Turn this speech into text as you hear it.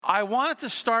I wanted to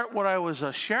start what I was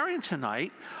sharing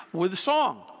tonight with a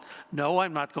song. No,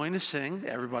 I'm not going to sing.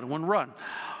 Everybody would run.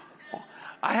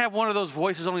 I have one of those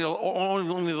voices only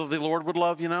the Lord would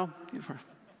love, you know.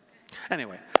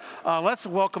 Anyway, let's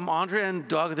welcome Andrea and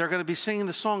Doug. They're going to be singing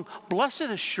the song "Blessed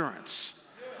Assurance."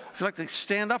 If you'd like to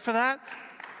stand up for that,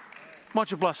 why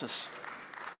don't you bless us?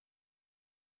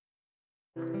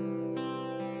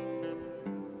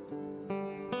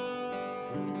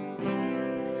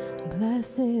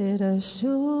 Blessed assurance,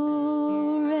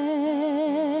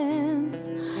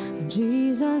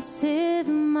 Jesus is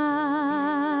mine.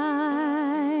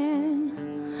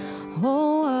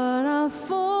 Oh, what a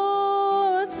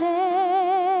foretaste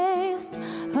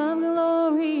of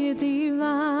glory divine,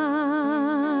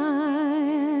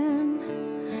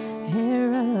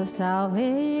 heir of salvation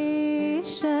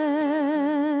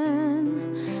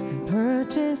and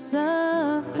purchase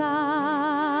of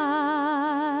God,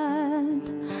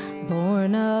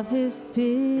 born of his Spirit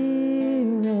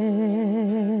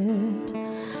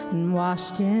and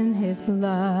washed in his blood.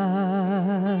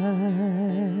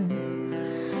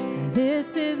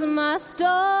 This is my story,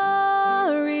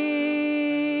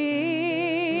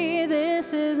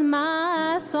 this is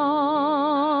my song,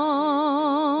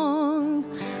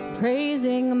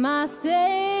 praising my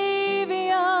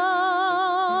Savior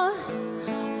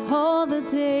all the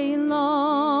day long.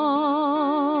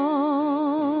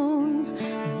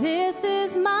 This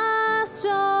is my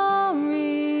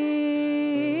story,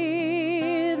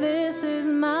 this is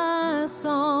my song,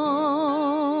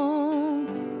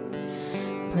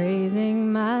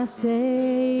 praising my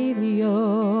Savior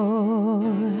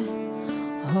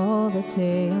all the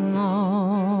day long.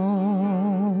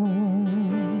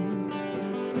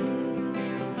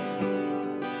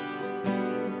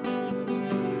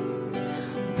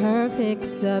 Perfect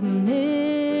submission,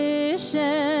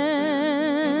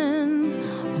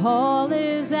 all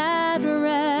is at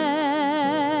rest.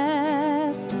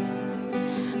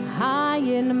 I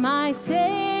in my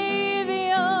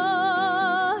Savior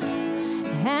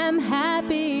am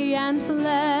happy and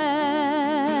blessed,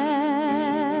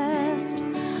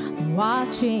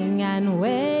 watching and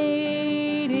waiting,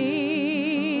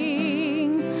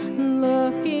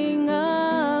 looking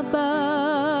above,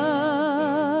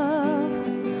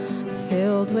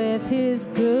 filled with his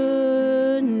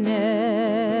goodness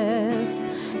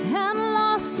and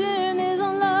lost in his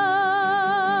love.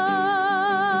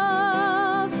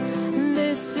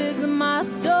 This is my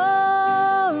story,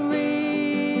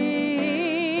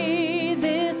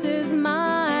 this is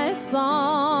my song,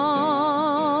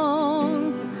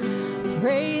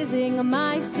 praising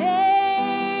my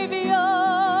Savior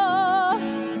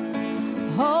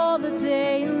all the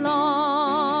day long.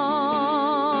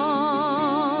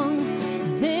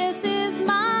 This is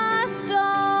my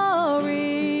story,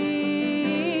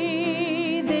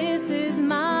 this is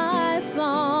my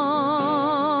song,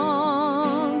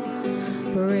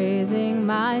 praising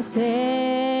my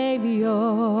Savior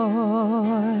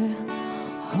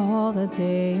all the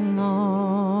day long,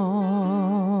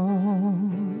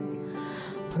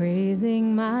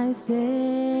 praising my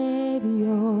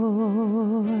Savior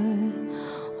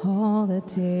all the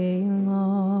day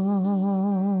long.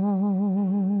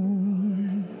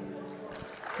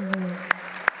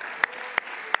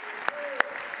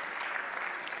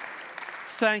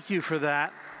 Thank you for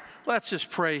that. Let's just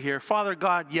pray here. Father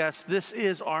God, yes, this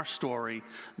is our story.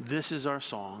 This is our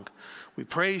song. We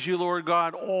praise you, Lord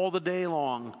God, all the day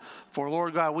long. For,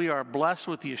 Lord God, we are blessed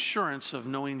with the assurance of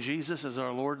knowing Jesus as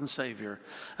our Lord and Savior,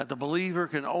 that the believer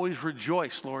can always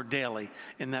rejoice, Lord, daily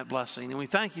in that blessing. And we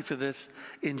thank you for this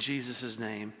in Jesus'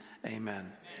 name.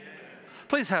 Amen.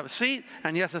 Please have a seat.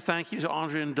 And yes, a thank you to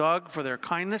Andrea and Doug for their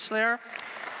kindness there.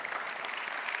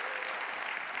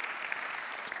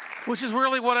 Which is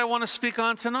really what I want to speak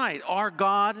on tonight. Our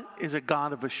God is a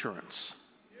God of assurance.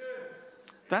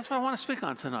 That's what I want to speak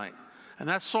on tonight. And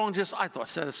that song just, I thought,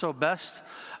 said it so best.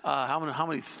 How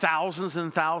many thousands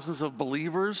and thousands of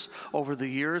believers over the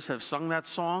years have sung that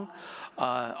song?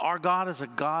 Our God is a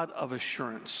God of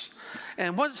assurance.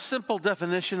 And one simple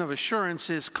definition of assurance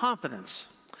is confidence.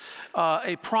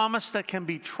 A promise that can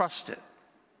be trusted.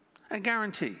 A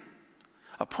guarantee.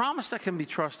 A promise that can be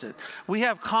trusted. We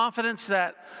have confidence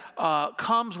that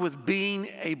comes with being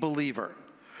a believer,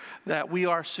 that we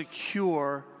are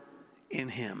secure in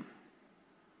him.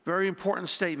 Very important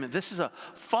statement. This is a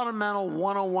fundamental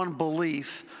 101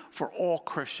 belief for all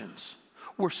Christians.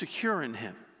 We're secure in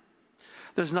him.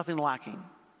 There's nothing lacking.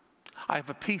 I have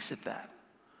a peace at that.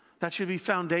 That should be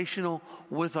foundational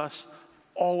with us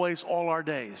always, all our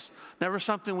days. Never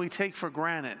something we take for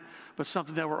granted, but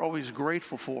something that we're always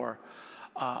grateful for.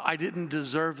 I didn't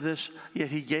deserve this, yet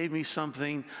he gave me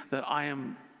something that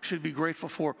should be grateful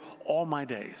for all my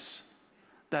days.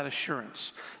 That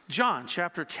assurance. John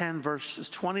chapter 10, verses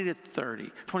 27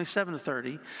 to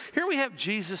 30. Here we have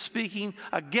Jesus speaking,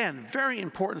 again, very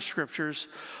important scriptures.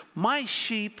 My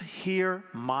sheep hear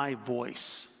my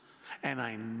voice, and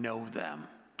I know them,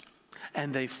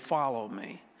 and they follow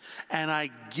me. And I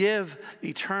give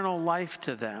eternal life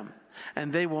to them,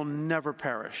 and they will never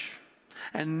perish.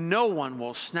 And no one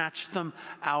will snatch them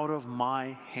out of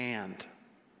my hand.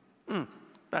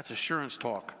 That's assurance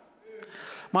talk.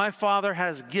 My Father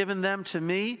has given them to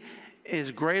me,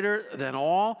 is greater than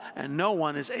all, and no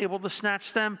one is able to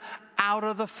snatch them out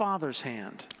of the Father's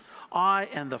hand. I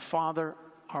and the Father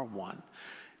are one.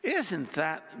 Isn't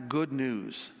that good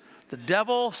news? The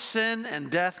devil, sin,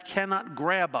 and death cannot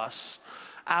grab us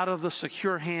out of the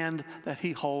secure hand that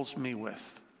he holds me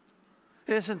with.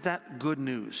 Isn't that good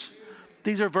news?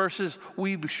 These are verses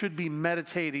we should be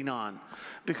meditating on,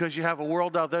 because you have a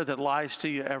world out there that lies to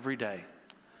you every day.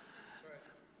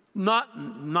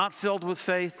 Not filled with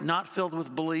faith, not filled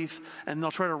with belief, and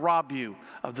they'll try to rob you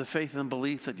of the faith and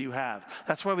belief that you have.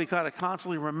 That's why we got to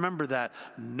constantly remember that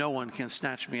no one can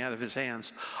snatch me out of his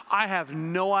hands. I have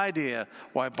no idea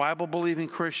why Bible-believing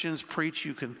Christians preach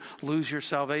you can lose your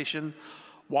salvation.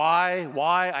 Why?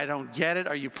 I don't get it.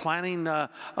 Are you planning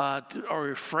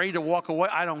or afraid to walk away?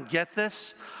 I don't get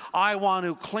this. I want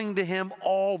to cling to him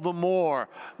all the more,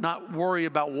 not worry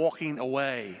about walking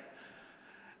away.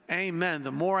 Amen.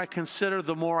 The more I consider,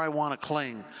 the more I want to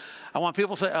cling. I want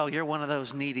people to say, oh, you're one of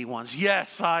those needy ones.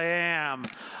 Yes, I am.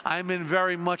 I'm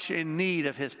very much in need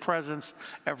of his presence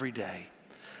every day.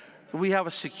 We have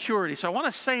a security. So I want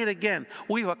to say it again.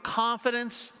 We have a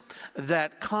confidence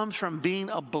that comes from being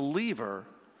a believer,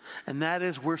 and that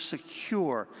is we're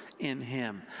secure in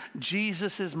him.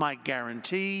 Jesus is my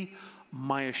guarantee,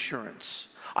 my assurance.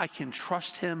 I can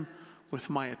trust him with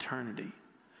my eternity.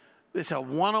 It's a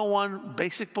 101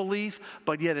 basic belief,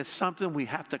 but yet it's something we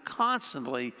have to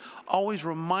constantly always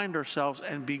remind ourselves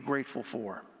and be grateful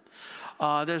for.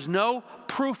 There's no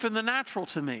proof in the natural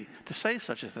to me to say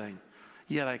such a thing,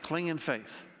 yet I cling in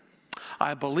faith.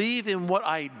 I believe in what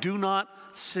I do not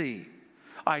see.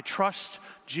 I trust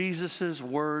Jesus'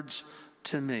 words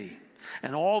to me.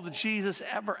 And all that Jesus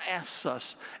ever asks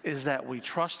us is that we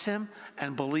trust him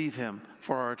and believe him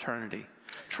for our eternity.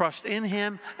 Trust in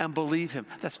him and believe him.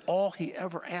 That's all he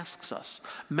ever asks us.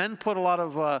 Men put a lot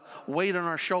of weight on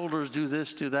our shoulders. Do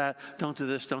this, do that. Don't do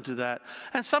this, don't do that.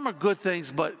 And some are good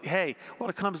things, but hey, what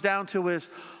it comes down to is,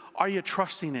 are you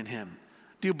trusting in him?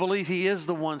 Do you believe he is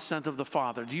the one sent of the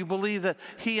Father? Do you believe that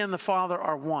he and the Father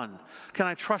are one? Can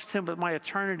I trust him with my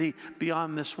eternity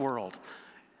beyond this world?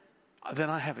 Then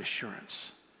I have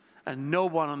assurance. And no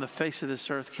one on the face of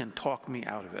this earth can talk me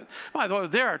out of it. By the way,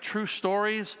 there are true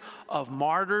stories of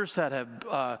martyrs that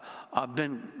have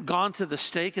been gone to the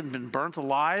stake and been burnt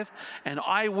alive. And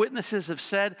eyewitnesses have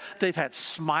said they've had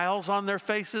smiles on their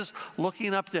faces,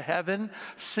 looking up to heaven,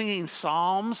 singing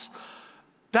psalms.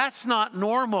 That's not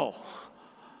normal.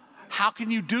 How can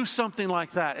you do something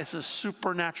like that? It's a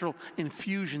supernatural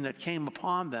infusion that came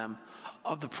upon them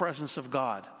of the presence of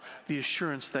God, the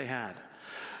assurance they had.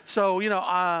 So,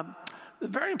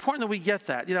 very important that we get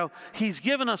that. He's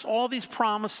given us all these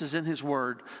promises in his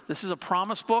word. This is a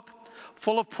promise book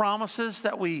full of promises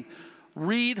that we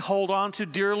read, hold on to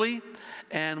dearly.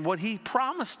 And what he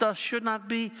promised us should not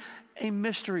be a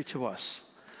mystery to us.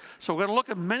 So we're going to look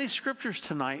at many scriptures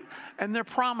tonight and their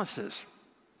promises.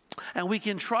 And we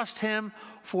can trust him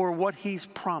for what he's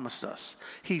promised us.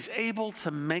 He's able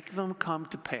to make them come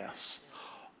to pass.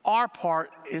 Our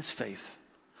part is faith.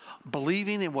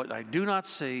 Believing in what I do not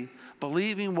see,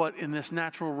 believing what in this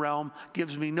natural realm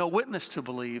gives me no witness to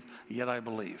believe, yet I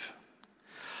believe.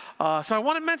 So I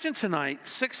want to mention tonight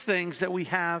 6 things that we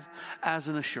have as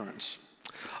an assurance.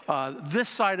 This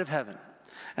side of heaven.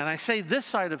 And I say this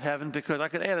side of heaven because I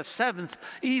could add a 7th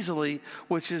easily,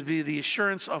 which is the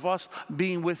assurance of us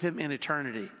being with him in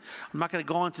eternity. I'm not going to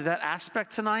go into that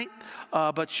aspect tonight,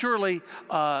 but surely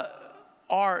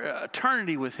our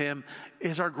eternity with him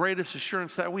is our greatest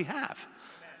assurance that we have.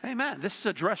 Amen. This is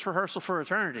a dress rehearsal for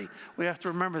eternity. We have to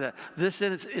remember that. This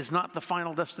is not the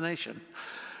final destination.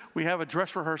 We have a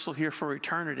dress rehearsal here for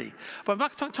eternity. But I'm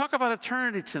not going to talk about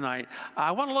eternity tonight.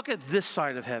 I want to look at this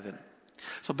side of heaven.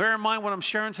 So bear in mind what I'm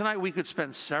sharing tonight. We could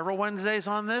spend several Wednesdays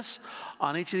on this,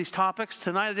 on each of these topics.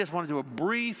 Tonight I just want to do a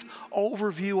brief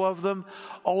overview of them.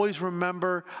 Always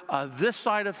remember this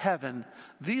side of heaven.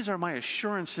 These are my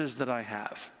assurances that I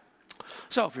have.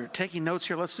 So if you're taking notes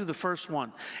here, let's do the first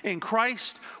one. In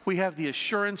Christ, we have the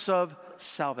assurance of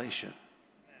salvation.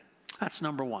 That's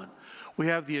number one. We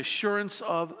have the assurance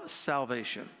of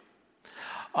salvation.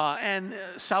 And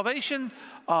salvation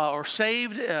or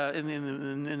saved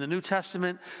in the New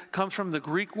Testament comes from the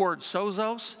Greek word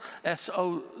sozos,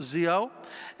 S-O-Z-O,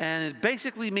 and it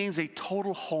basically means a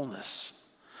total wholeness.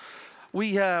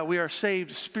 We are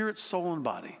saved spirit, soul, and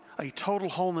body. A total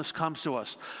wholeness comes to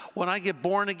us. When I get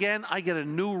born again, I get a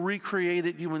new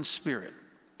recreated human spirit.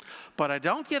 But I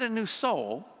don't get a new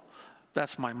soul.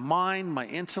 That's my mind, my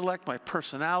intellect, my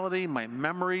personality, my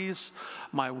memories,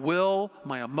 my will,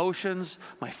 my emotions,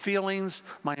 my feelings,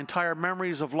 my entire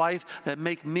memories of life that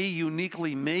make me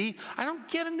uniquely me. I don't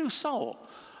get a new soul.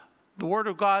 The Word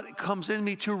of God comes in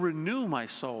me to renew my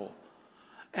soul.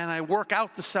 And I work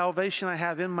out the salvation I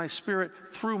have in my spirit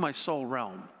through my soul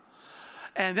realm.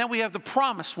 And then we have the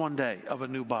promise one day of a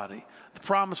new body, the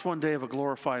promise one day of a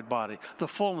glorified body, the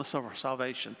fullness of our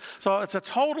salvation. So it's a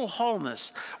total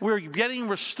wholeness. We're getting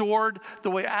restored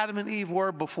the way Adam and Eve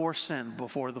were before sin,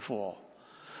 before the fall,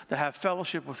 to have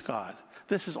fellowship with God.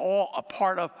 This is all a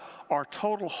part of our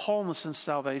total wholeness and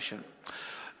salvation.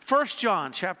 1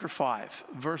 John chapter 5,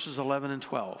 verses 11 and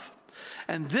 12.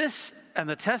 And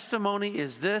the testimony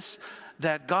is this,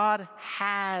 that God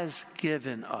has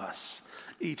given us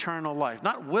eternal life.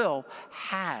 Not will,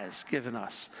 has given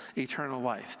us eternal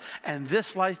life. And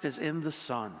this life is in the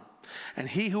Son. And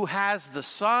he who has the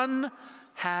Son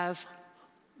has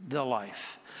the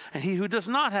life. And he who does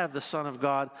not have the Son of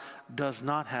God does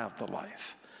not have the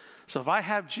life. So if I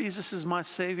have Jesus as my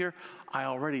Savior, I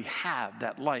already have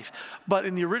that life. But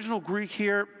in the original Greek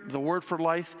here, the word for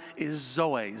life is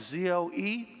zoe,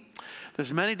 Z-O-E.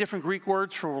 There's many different Greek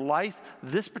words for life.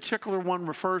 This particular one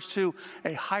refers to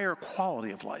a higher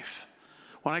quality of life.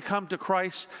 When I come to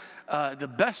Christ, the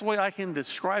best way I can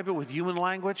describe it with human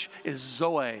language is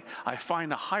zoe. I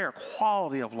find a higher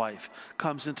quality of life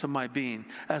comes into my being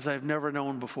as I've never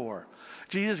known before.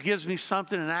 Jesus gives me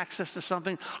something and access to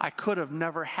something I could have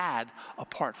never had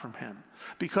apart from him.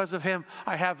 Because of him,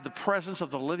 I have the presence of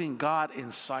the living God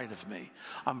inside of me.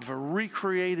 I'm a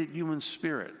recreated human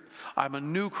spirit. I'm a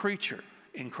new creature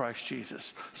in Christ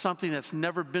Jesus, something that's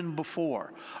never been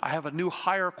before. I have a new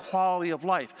higher quality of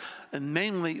life. And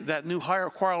mainly that new higher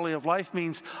quality of life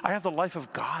means I have the life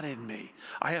of God in me.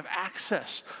 I have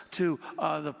access to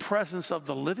the presence of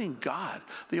the living God,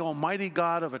 the almighty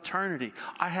God of eternity.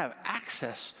 I have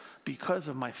access because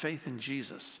of my faith in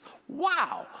Jesus.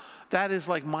 Wow! That is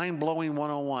like mind-blowing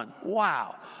 101.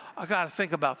 Wow! I got to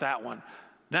think about that one.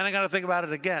 Then I got to think about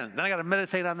it again. Then I got to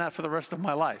meditate on that for the rest of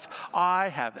my life. I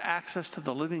have access to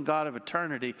the living God of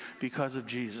eternity because of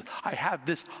Jesus. I have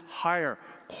this higher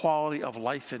quality of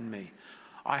life in me.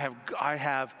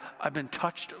 I've been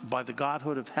touched by the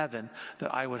Godhood of heaven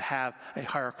that I would have a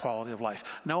higher quality of life.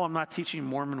 No, I'm not teaching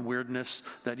Mormon weirdness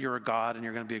that you're a God and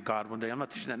you're going to be a God one day. I'm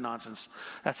not teaching that nonsense.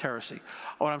 That's heresy.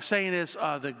 What I'm saying is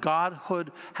the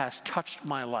Godhood has touched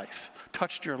my life,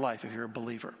 touched your life if you're a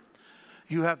believer.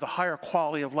 You have the higher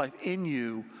quality of life in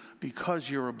you because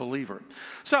you're a believer.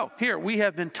 So here, we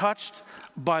have been touched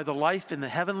by the life in the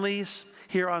heavenlies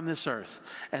here on this earth.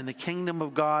 And the kingdom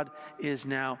of God is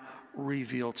now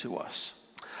revealed to us.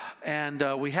 And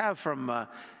we have from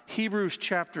Hebrews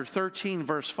chapter 13,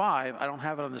 verse 5. I don't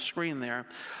have it on the screen there.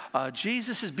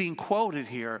 Jesus is being quoted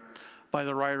here by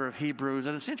the writer of Hebrews.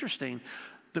 And it's interesting.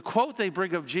 The quote they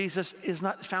bring of Jesus is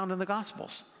not found in the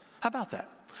Gospels. How about that?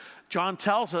 John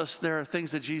tells us there are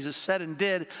things that Jesus said and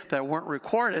did that weren't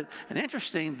recorded. And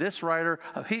interesting, this writer,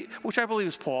 which I believe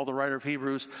is Paul, the writer of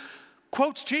Hebrews,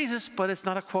 quotes Jesus, but it's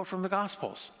not a quote from the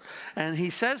Gospels. And he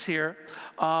says here,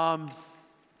 for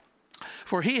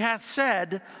he hath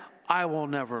said, I will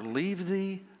never leave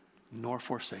thee nor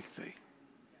forsake thee.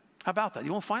 How about that?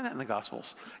 You won't find that in the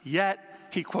Gospels. Yet,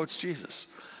 he quotes Jesus.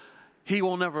 He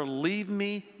will never leave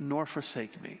me nor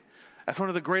forsake me. That's one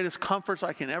of the greatest comforts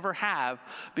I can ever have,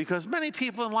 because many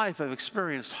people in life have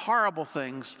experienced horrible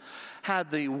things,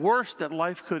 had the worst that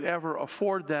life could ever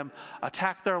afford them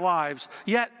attack their lives,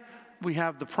 yet we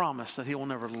have the promise that he will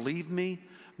never leave me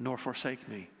nor forsake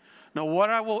me. Now, what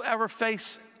I will ever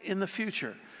face in the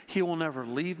future, he will never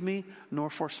leave me nor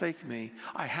forsake me.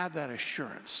 I have that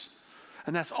assurance.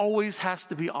 And that always has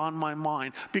to be on my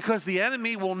mind, because the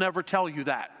enemy will never tell you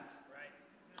that.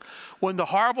 When the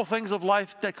horrible things of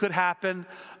life that could happen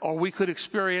or we could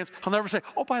experience, he'll never say,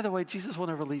 oh, by the way, Jesus will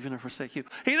never leave you nor forsake you.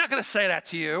 He's not going to say that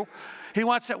to you. He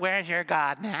wants to, where's your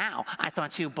God now? I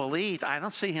thought you believed. I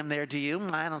don't see him there, do you?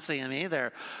 I don't see him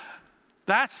either.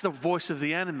 That's the voice of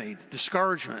the enemy,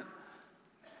 discouragement.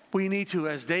 We need to,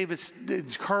 as David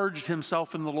encouraged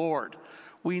himself in the Lord,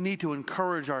 We need to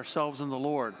encourage ourselves in the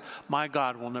Lord. My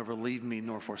God will never leave me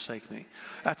nor forsake me.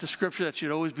 That's a scripture that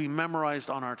should always be memorized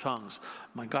on our tongues.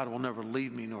 My God will never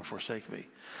leave me nor forsake me,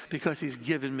 because he's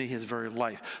given me his very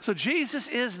life. So Jesus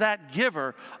is that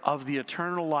giver of the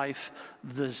eternal life,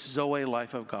 the Zoe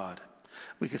life of God.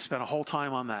 We could spend a whole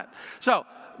time on that. So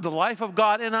the life of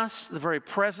God in us, the very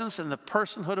presence and the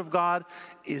personhood of God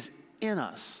is in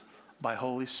us by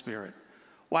Holy Spirit.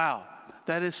 Wow.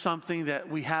 That is something that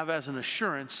we have as an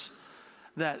assurance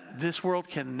that this world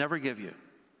can never give you.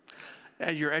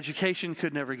 And your education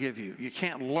could never give you. You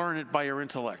can't learn it by your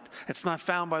intellect. It's not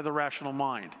found by the rational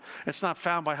mind. It's not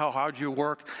found by how hard you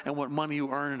work and what money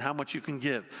you earn and how much you can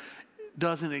give. It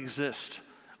doesn't exist.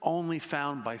 Only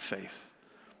found by faith.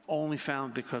 Only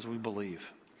found because we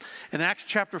believe. In Acts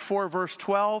chapter 4, verse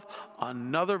 12,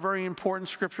 another very important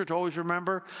scripture to always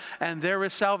remember. And there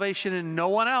is salvation in no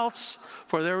one else,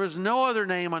 for there is no other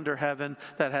name under heaven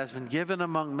that has been given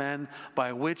among men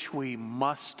by which we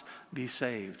must be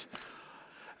saved.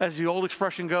 As the old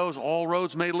expression goes, all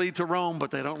roads may lead to Rome, but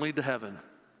they don't lead to heaven.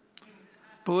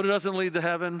 Buddha doesn't lead to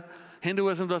heaven.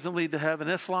 Hinduism doesn't lead to heaven.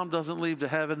 Islam doesn't lead to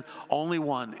heaven. Only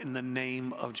one, in the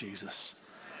name of Jesus.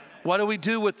 What do we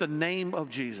do with the name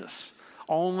of Jesus?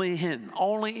 Only him,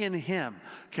 only in him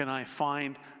can I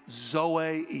find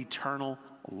Zoe, eternal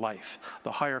life,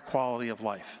 the higher quality of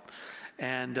life.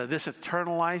 And this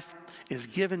eternal life is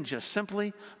given just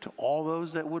simply to all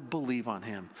those that would believe on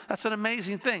him. That's an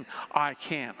amazing thing. I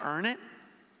can't earn it.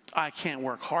 I can't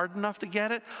work hard enough to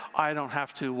get it. I don't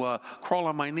have to crawl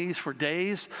on my knees for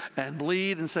days and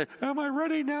bleed and say, am I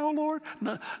ready now, Lord?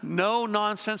 No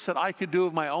nonsense that I could do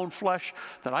of my own flesh,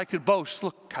 that I could boast.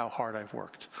 Look how hard I've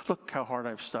worked. Look how hard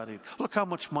I've studied. Look how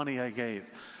much money I gave.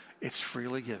 It's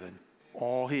freely given.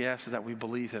 All he asks is that we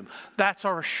believe him. That's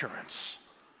our assurance.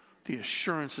 The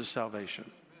assurance of salvation.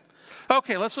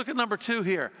 Okay, let's look at number 2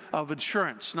 here of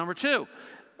assurance. Number 2.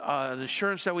 An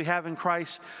assurance that we have in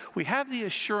Christ, we have the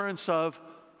assurance of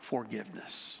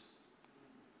forgiveness.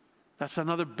 That's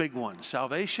another big one.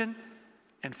 Salvation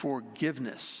and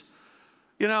forgiveness.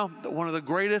 You know, one of the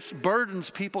greatest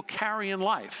burdens people carry in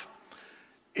life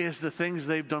is the things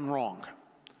they've done wrong.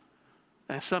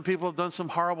 And some people have done some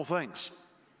horrible things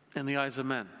in the eyes of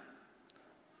men.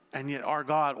 And yet our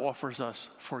God offers us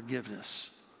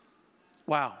forgiveness.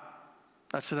 Wow.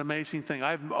 That's an amazing thing.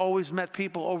 I've always met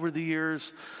people over the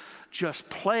years just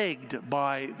plagued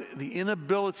by the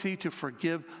inability to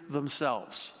forgive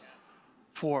themselves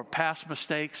for past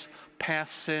mistakes,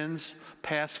 past sins,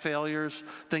 past failures,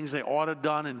 things they ought to have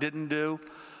done and didn't do.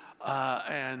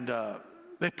 And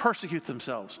they persecute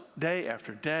themselves day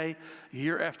after day,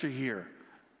 year after year.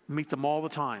 Meet them all the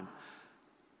time.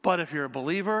 But if you're a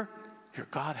believer, your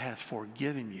God has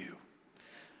forgiven you.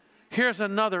 Here's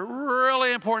another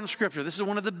really important scripture. This is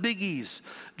one of the biggies.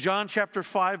 John chapter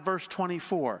 5, verse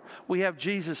 24. We have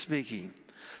Jesus speaking.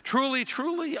 Truly,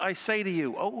 truly, I say to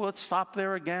you. Oh, let's stop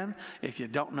there again if you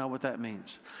don't know what that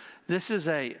means. This is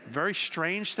a very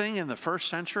strange thing in the first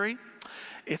century.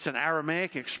 It's an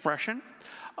Aramaic expression.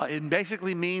 It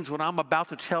basically means when I'm about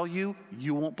to tell you,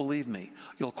 you won't believe me.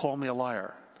 You'll call me a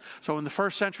liar. So in the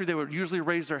first century, they would usually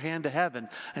raise their hand to heaven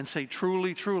and say,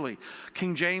 truly, truly.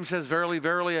 King James says, verily,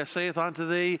 verily, I saith unto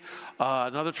thee.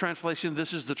 Another translation,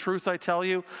 this is the truth I tell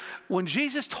you. When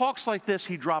Jesus talks like this,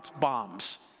 he drops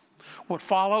bombs. What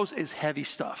follows is heavy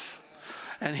stuff.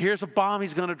 And here's a bomb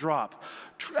he's going to drop.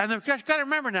 And you've got to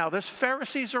remember now, there's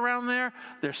Pharisees around there.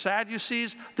 There's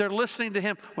Sadducees. They're listening to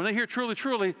him. When they hear truly,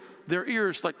 truly, their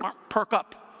ears like perk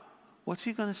up. What's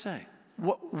he going to say?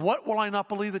 What will I not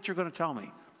believe that you're going to tell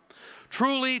me?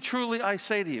 Truly, truly, I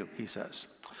say to you, he says,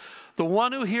 the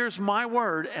one who hears my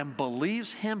word and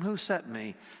believes him who sent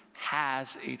me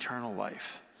has eternal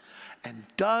life and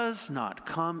does not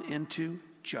come into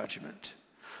judgment,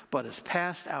 but is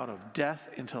passed out of death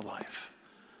into life.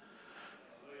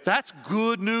 That's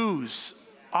good news.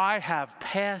 I have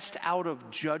passed out of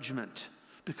judgment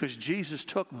because Jesus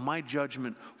took my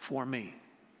judgment for me.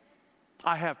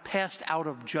 I have passed out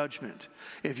of judgment.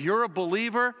 If you're a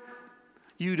believer,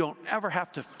 you don't ever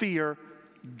have to fear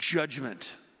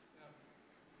judgment.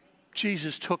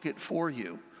 Jesus took it for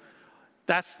you.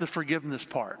 That's the forgiveness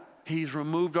part. He's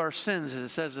removed our sins, as it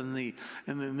says in the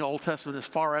Old Testament, as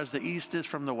far as the east is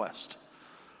from the west.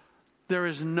 There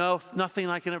is nothing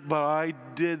I can, but I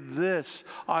did this.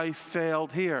 I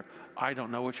failed here. I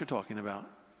don't know what you're talking about.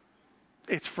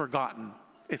 It's forgotten.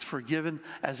 It's forgiven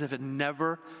as if it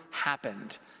never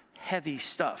happened. Heavy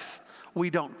stuff. We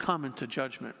don't come into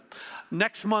judgment.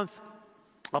 Next month,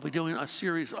 I'll be doing a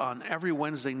series on every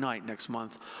Wednesday night next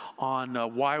month on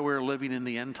why we're living in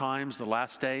the end times, the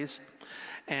last days.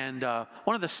 And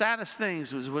one of the saddest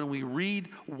things was when we read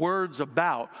words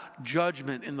about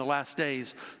judgment in the last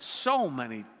days, so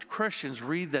many Christians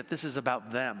read that this is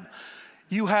about them.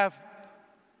 You have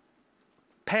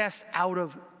passed out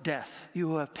of death.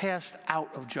 You have passed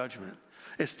out of judgment.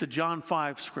 It's the John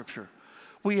 5 scripture.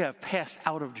 We have passed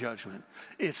out of judgment.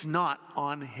 It's not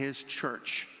on his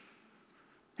church.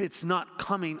 It's not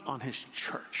coming on his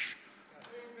church.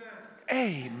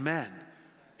 Amen.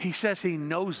 He says he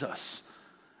knows us.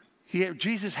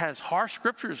 Jesus has harsh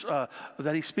scriptures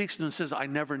that he speaks to and says, I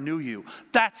never knew you.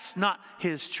 That's not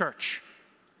his church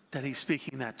that he's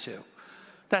speaking that to.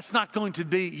 That's not going to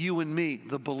be you and me,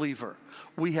 the believer.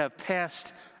 We have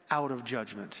passed out of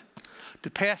judgment. To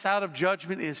pass out of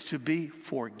judgment is to be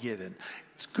forgiven.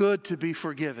 It's good to be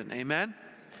forgiven. Amen?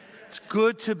 It's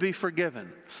good to be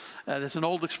forgiven. There's an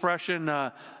old expression,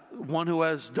 one who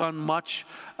has done much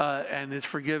and is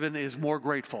forgiven is more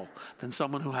grateful than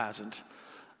someone who hasn't.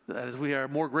 That is, we are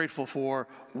more grateful for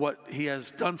what he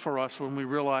has done for us when we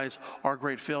realize our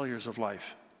great failures of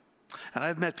life. And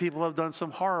I've met people who have done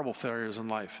some horrible failures in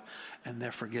life, and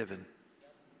they're forgiven.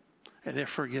 And they're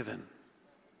forgiven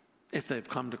if they've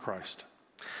come to Christ.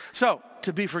 So,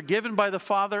 to be forgiven by the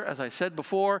Father, as I said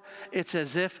before, it's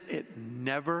as if it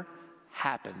never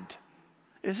happened.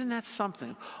 Isn't that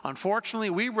something? Unfortunately,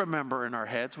 we remember in our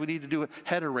heads. We need to do a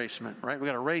head erasement, right? We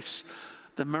got to erase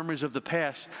the memories of the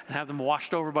past and have them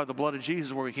washed over by the blood of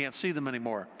Jesus where we can't see them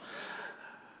anymore.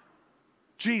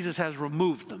 Jesus has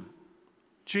removed them.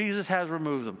 Jesus has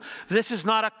removed them. This is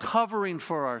not a covering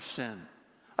for our sin,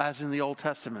 as in the Old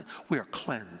Testament. We are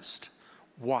cleansed,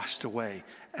 washed away,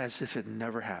 as if it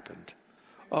never happened.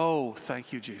 Oh,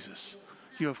 thank you, Jesus.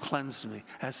 You have cleansed me,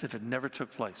 as if it never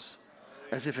took place,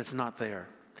 as if it's not there.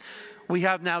 We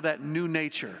have now that new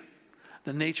nature,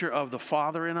 the nature of the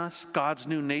Father in us. God's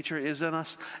new nature is in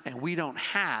us, and we don't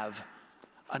have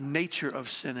a nature of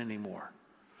sin anymore.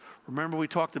 Remember, we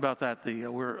talked about that,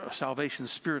 we're salvation,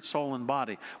 spirit, soul, and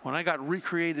body. When I got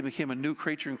recreated, became a new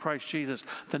creature in Christ Jesus,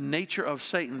 the nature of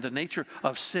Satan, the nature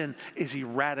of sin is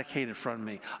eradicated from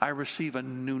me. I receive a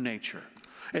new nature.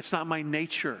 It's not my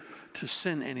nature to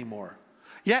sin anymore.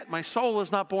 Yet, my soul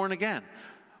is not born again.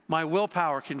 My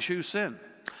willpower can choose sin.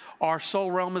 Our soul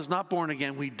realm is not born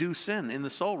again. We do sin in the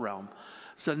soul realm.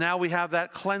 So now we have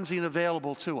that cleansing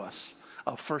available to us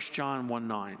of 1 John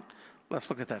 1:9. Let's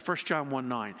look at that. 1 John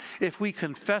 1:9. If we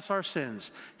confess our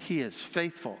sins, he is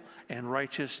faithful and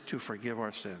righteous to forgive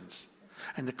our sins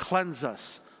and to cleanse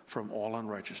us from all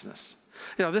unrighteousness.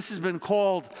 You know, this has been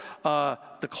called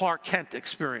the Clark Kent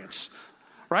experience,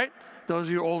 right? Those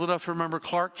of you old enough to remember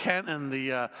Clark Kent and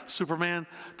the Superman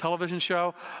television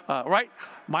show, right?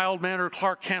 Mild mannered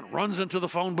Clark Kent runs into the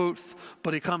phone booth,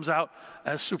 but he comes out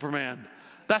as Superman.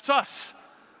 That's us.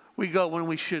 We go, when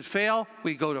we should fail,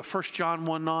 we go to 1 John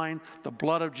 1:9. The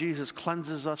blood of Jesus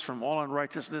cleanses us from all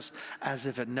unrighteousness as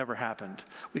if it never happened.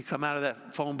 We come out of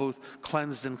that phone booth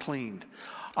cleansed and cleaned.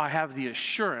 I have the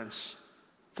assurance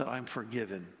that I'm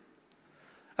forgiven.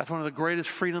 That's one of the greatest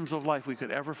freedoms of life we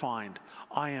could ever find.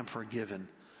 I am forgiven.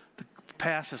 The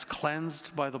past is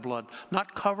cleansed by the blood,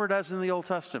 not covered as in the Old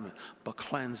Testament, but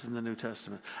cleansed in the New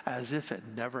Testament, as if it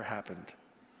never happened.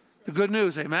 The good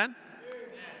news, amen?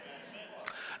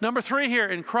 Number 3 here,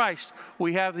 in Christ,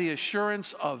 we have the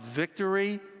assurance of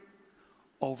victory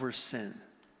over sin.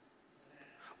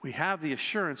 We have the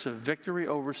assurance of victory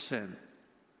over sin.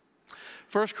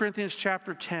 1 Corinthians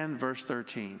chapter 10, verse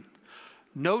 13.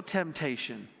 No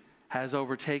temptation has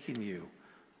overtaken you,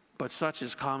 but such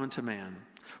is common to man.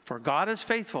 For God is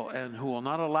faithful, and who will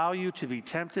not allow you to be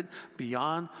tempted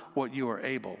beyond what you are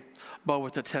able, but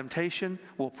with the temptation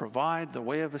will provide the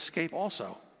way of escape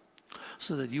also,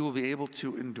 so that you will be able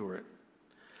to endure it.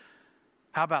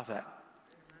 How about that?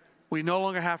 We no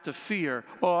longer have to fear,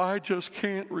 oh, I just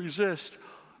can't resist.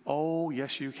 Oh,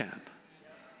 yes, you can.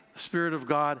 The Spirit of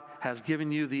God has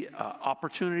given you the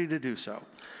opportunity to do so.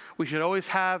 We should always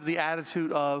have the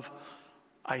attitude of,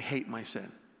 I hate my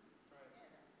sin.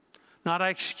 Not I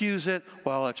excuse it,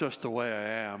 well, it's just the way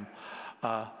I am.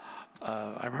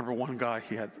 I remember one guy,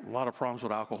 he had a lot of problems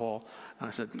with alcohol, and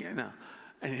I said, yeah, no.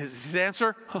 And his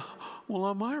answer, well,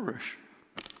 I'm Irish.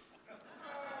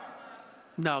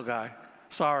 No, guy,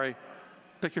 sorry.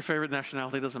 Pick your favorite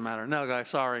nationality, doesn't matter. No, guy,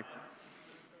 sorry.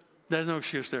 There's no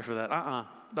excuse there for that.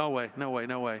 No way, no way,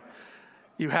 no way.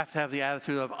 You have to have the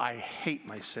attitude of, I hate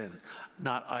my sin,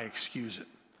 not I excuse it.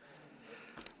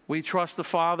 We trust the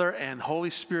Father, and Holy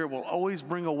Spirit will always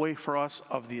bring a way for us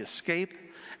of the escape,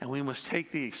 and we must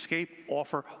take the escape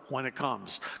offer when it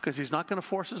comes, because he's not going to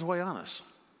force his way on us.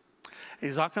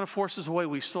 He's not going to force us away.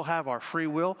 We still have our free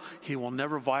will. He will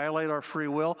never violate our free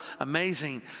will.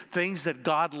 Amazing things that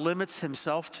God limits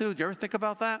himself to. Do you ever think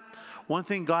about that? One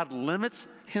thing God limits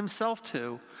himself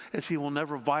to is he will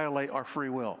never violate our free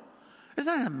will. Isn't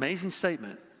that an amazing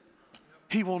statement?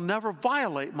 He will never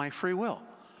violate my free will.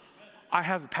 I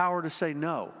have the power to say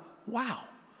no. Wow.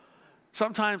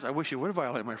 Sometimes I wish he would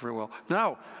violate my free will.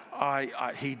 No,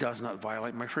 he does not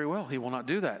violate my free will. He will not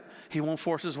do that. He won't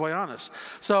force his way on us.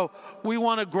 So we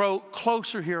want to grow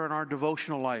closer here in our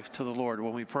devotional life to the Lord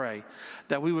when we pray,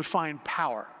 that we would find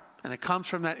power. And it comes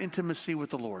from that intimacy with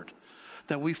the Lord,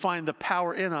 that we find the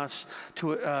power in us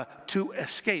to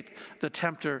escape the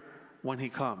tempter when he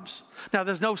comes. Now,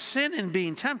 there's no sin in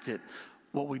being tempted.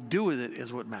 What we do with it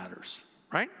is what matters.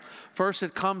 Right? First,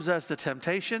 it comes as the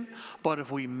temptation, but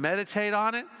if we meditate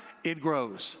on it, it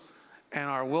grows. And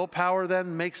our willpower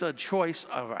then makes a choice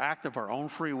of an act of our own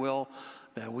free will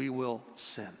that we will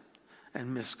sin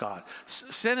and miss God.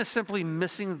 Sin is simply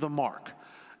missing the mark.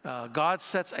 God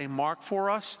sets a mark for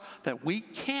us that we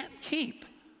can't keep.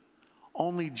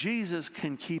 Only Jesus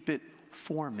can keep it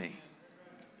for me.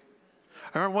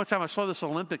 I remember one time I saw this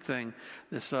Olympic thing,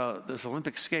 this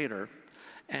Olympic skater,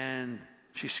 and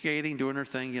she's skating, doing her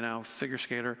thing, figure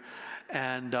skater.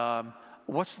 And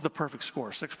what's the perfect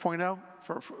score? 6.0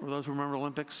 for those who remember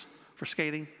Olympics for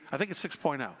skating? I think it's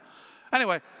 6.0.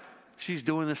 Anyway, she's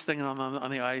doing this thing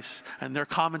on the ice, and they're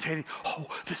commentating, oh,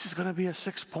 this is going to be a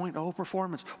 6.0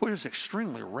 performance, which is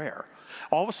extremely rare.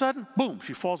 All of a sudden, boom,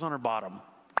 she falls on her bottom.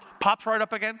 Pops right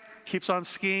up again, keeps on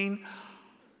skiing,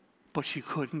 but she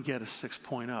couldn't get a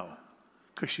 6.0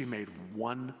 because she made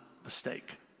one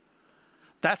mistake.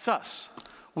 That's us.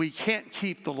 We can't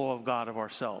keep the law of God of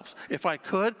ourselves. If I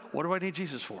could, what do I need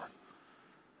Jesus for?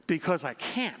 Because I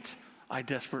can't. I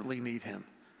desperately need him.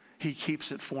 He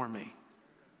keeps it for me.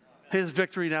 His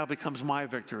victory now becomes my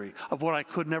victory. Of what I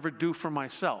could never do for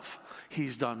myself,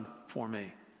 he's done for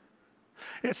me.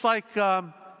 It's like,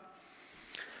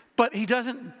 but he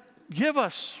doesn't give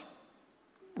us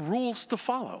rules to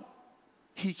follow.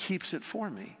 He keeps it for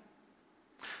me.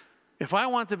 If I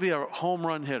want to be a home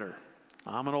run hitter,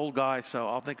 I'm an old guy, so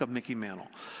I'll think of Mickey Mantle.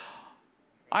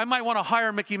 I might want to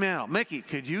hire Mickey Mantle. Mickey,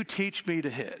 could you teach me to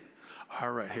hit?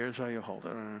 All right, here's how you hold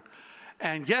it.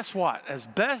 And guess what? As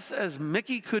best as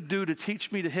Mickey could do to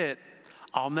teach me to hit,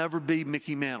 I'll never be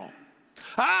Mickey Mantle.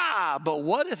 But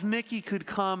what if Mickey could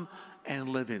come and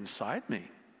live inside me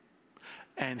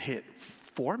and hit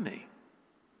for me?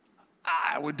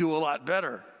 I would do a lot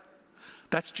better.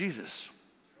 That's Jesus.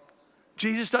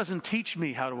 Jesus doesn't teach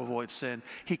me how to avoid sin.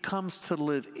 He comes to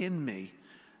live in me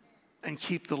and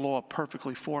keep the law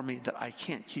perfectly for me that I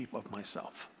can't keep of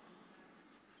myself.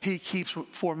 He keeps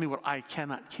for me what I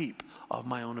cannot keep of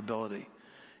my own ability.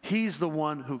 He's the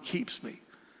one who keeps me.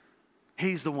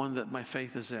 He's the one that my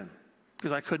faith is in,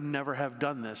 because I could never have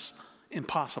done this,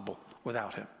 impossible,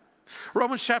 without him.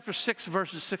 Romans chapter 6,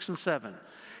 verses 6 and 7.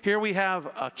 Here we have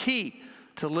a key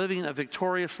to living a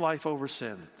victorious life over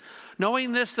sin.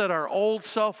 Knowing this, that our old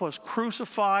self was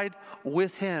crucified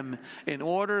with him in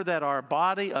order that our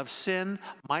body of sin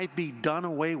might be done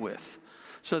away with,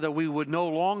 so that we would no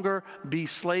longer be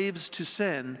slaves to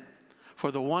sin,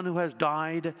 for the one who has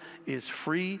died is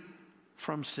free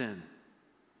from sin.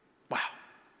 Wow.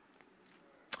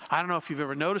 I don't know if you've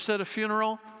ever noticed at a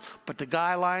funeral, but the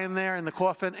guy lying there in the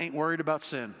coffin ain't worried about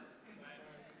sin.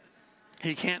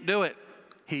 He can't do it.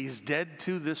 He's dead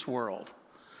to this world.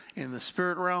 In the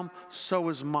spirit realm, so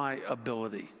is my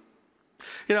ability.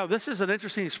 This is an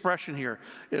interesting expression here.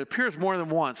 It appears more than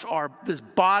once, this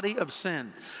body of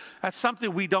sin. That's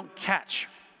something we don't catch.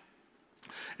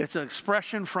 It's an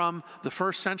expression from the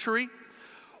first century.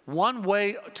 One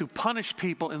way to punish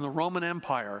people in the Roman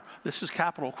Empire, this is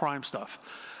capital crime stuff,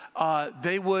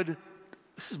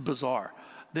 this is bizarre,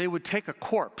 they would take a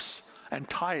corpse and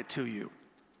tie it to you.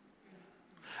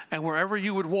 And wherever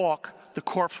you would walk, the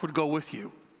corpse would go with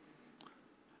you.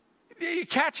 You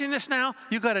catching this now?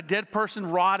 You got a dead person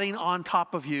rotting on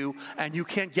top of you, and you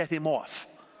can't get him off.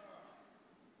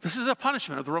 This is a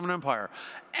punishment of the Roman Empire.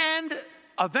 And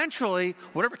eventually,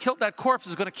 whatever killed that corpse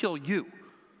is going to kill you.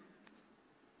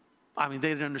 I mean, they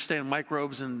didn't understand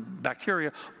microbes and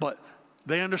bacteria, but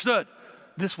they understood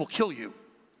this will kill you.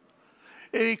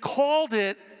 And he called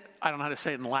it, I don't know how to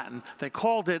say it in Latin, they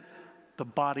called it the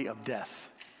body of death.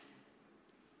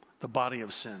 The body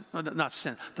of sin. Not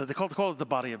sin. They call it the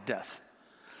body of death.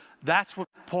 That's what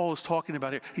Paul is talking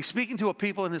about here. He's speaking to a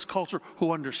people in his culture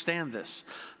who understand this.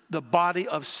 The body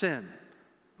of sin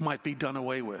might be done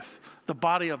away with. The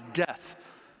body of death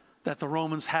that the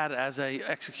Romans had as an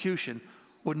execution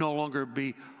would no longer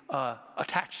be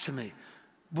attached to me.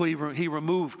 He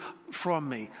removed from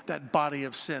me that body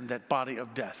of sin, that body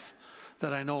of death,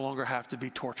 that I no longer have to be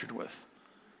tortured with.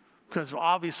 Because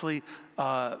obviously,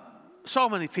 so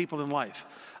many people in life,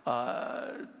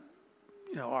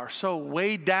 are so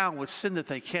weighed down with sin that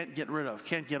they can't get rid of,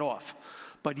 can't get off.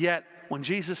 But yet, when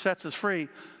Jesus sets us free,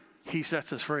 he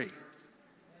sets us free.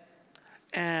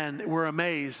 And we're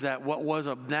amazed that what was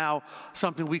now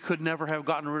something we could never have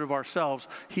gotten rid of ourselves,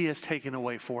 he has taken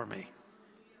away for me.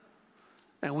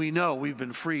 And we know we've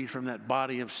been freed from that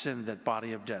body of sin, that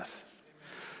body of death.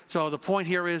 So the point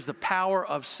here is the power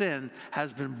of sin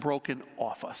has been broken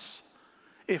off us.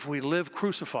 If we live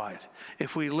crucified,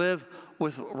 if we live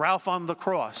with Ralph on the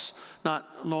cross, no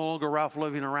longer Ralph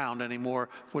living around anymore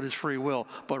with his free will,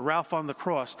 but Ralph on the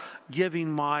cross, giving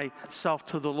myself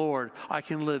to the Lord, I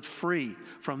can live free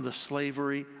from the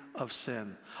slavery of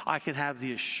sin. I can have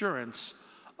the assurance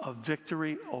of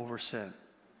victory over sin.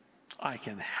 I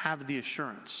can have the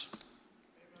assurance.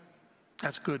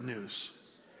 That's good news.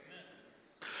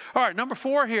 All right, number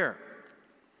 4 here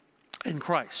in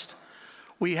Christ.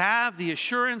 We have the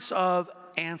assurance of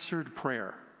answered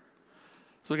prayer.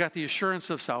 So we got the assurance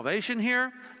of salvation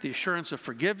here, the assurance of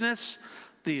forgiveness,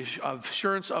 the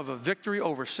assurance of a victory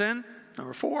over sin.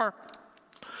 Number 4,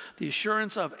 the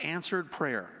assurance of answered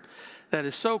prayer. That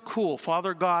is so cool.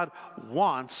 Father God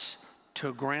wants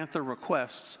to grant the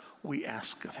requests we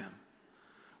ask of him.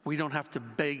 We don't have to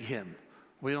beg him.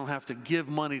 We don't have to give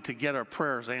money to get our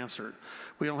prayers answered.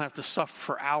 We don't have to suffer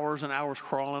for hours and hours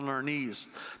crawling on our knees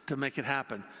to make it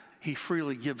happen. He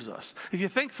freely gives us. If you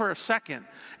think for a second,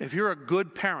 if you're a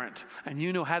good parent and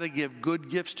you know how to give good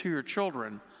gifts to your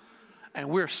children, and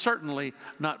we're certainly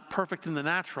not perfect in the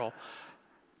natural,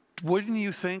 wouldn't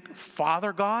you think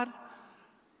Father God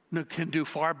can do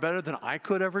far better than I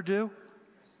could ever do?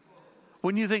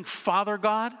 Wouldn't you think Father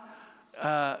God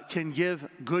can give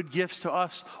good gifts to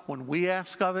us when we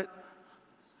ask of it?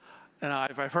 And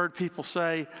I've heard people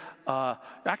say,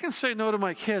 I can say no to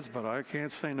my kids, but I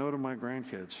can't say no to my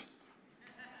grandkids.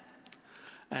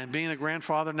 And being a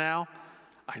grandfather now,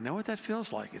 I know what that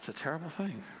feels like. It's a terrible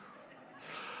thing.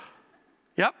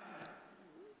 Yep.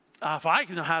 If I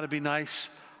know how to be nice,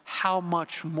 how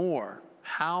much more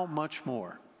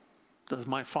does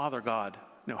my Father God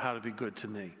know how to be good to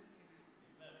me?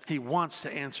 He wants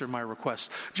to answer my requests.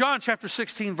 John chapter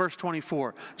 16, verse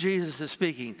 24, Jesus is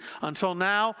speaking. Until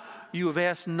now, you have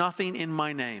asked nothing in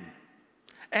my name.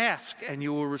 Ask and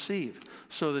you will receive,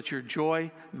 so that your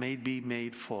joy may be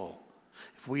made full.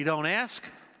 If we don't ask,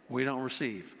 we don't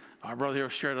receive. Our brother here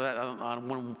shared that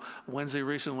on Wednesday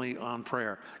recently on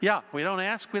prayer. Yeah, we don't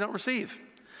ask, we don't receive.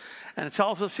 And it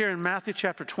tells us here in Matthew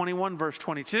chapter 21, verse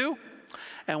 22,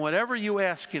 and whatever you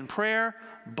ask in prayer,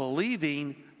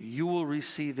 believing, you will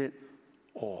receive it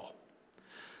all.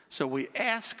 So we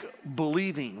ask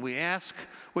believing. We ask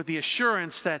with the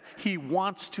assurance that he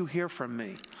wants to hear from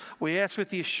me. We ask with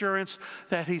the assurance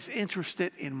that he's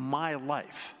interested in my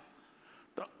life.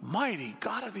 The mighty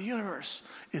God of the universe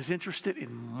is interested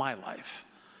in my life.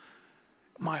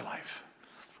 My life.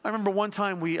 I remember one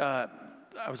time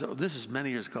this is many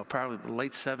years ago, probably the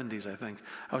late 70s, I think.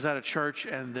 I was at a church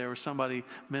and there was somebody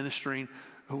ministering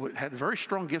who had very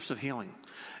strong gifts of healing.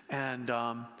 And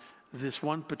this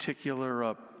one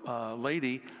particular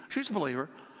lady, she was a believer,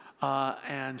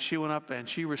 and she went up and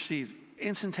she received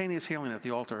instantaneous healing at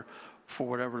the altar for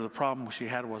whatever the problem she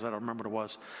had was. I don't remember what it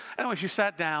was. Anyway, she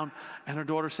sat down and her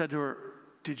daughter said to her,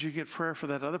 "Did you get prayer for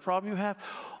that other problem you have?"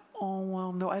 "Oh,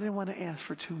 well, no, I didn't want to ask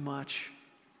for too much."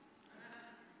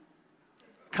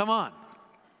 Come on.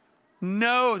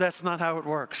 No, that's not how it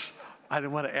works. I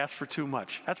didn't want to ask for too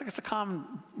much. It's a common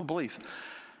belief.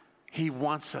 He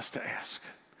wants us to ask.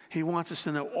 He wants us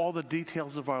to know all the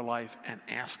details of our life and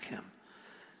ask him.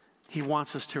 He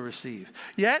wants us to receive.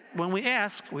 Yet, when we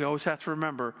ask, we always have to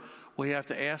remember, we have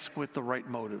to ask with the right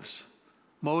motives.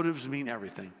 Motives mean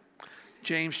everything.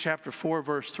 James chapter 4,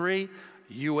 verse 3,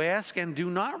 you ask and do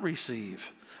not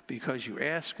receive because you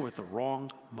ask with the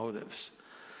wrong motives,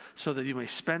 so that you may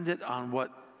spend it on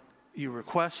what you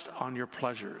request on your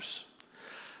pleasures.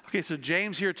 Okay, so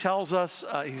James here tells us,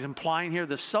 he's implying here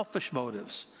the selfish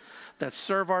motives that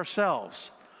serve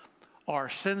ourselves are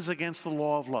sins against the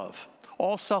law of love.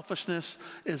 All selfishness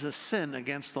is a sin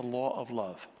against the law of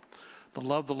love. To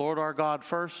love the Lord our God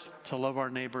first, to love our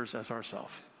neighbors as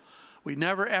ourselves. We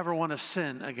never ever want to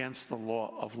sin against the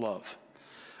law of love.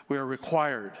 We are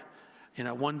required.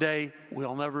 One day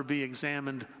we'll never be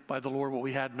examined by the Lord what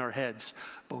we had in our heads,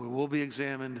 but we will be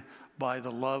examined by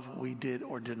the love we did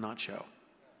or did not show.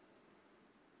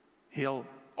 He'll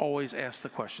always ask the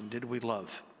question, did we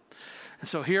love? And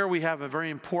so here we have a very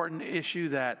important issue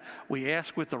that we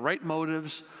ask with the right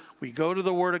motives. We go to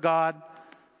the Word of God.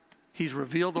 He's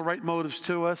revealed the right motives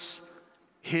to us.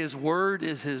 His Word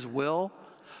is His will.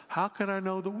 How can I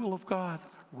know the will of God?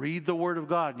 Read the Word of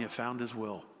God and you found His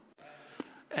will.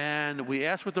 And we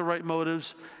ask with the right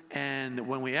motives. And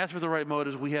when we ask with the right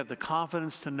motives, we have the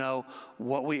confidence to know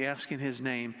what we ask in His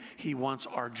name. He wants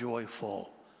our joy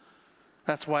full.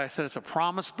 That's why I said it's a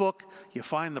promise book. You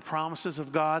find the promises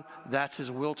of God. That's His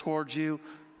will towards you.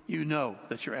 You know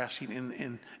that you're asking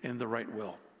in the right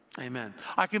will. Amen.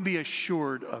 I can be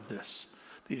assured of this.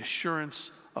 The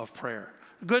assurance of prayer.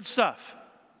 Good stuff.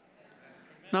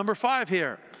 Number 5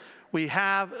 here. We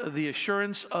have the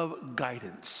assurance of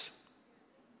guidance.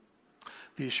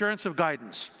 The assurance of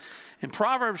guidance. In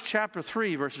Proverbs chapter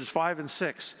 3, verses 5 and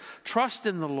 6, trust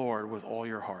in the Lord with all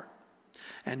your heart,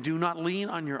 and do not lean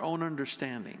on your own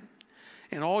understanding.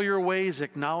 In all your ways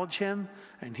acknowledge Him,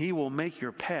 and He will make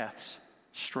your paths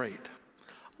straight.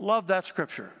 Love that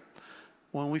scripture.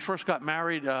 When we first got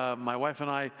married, my wife and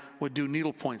I would do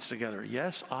needle points together.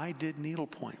 Yes, I did needle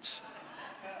points.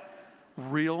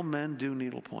 Real men do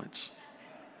needle points.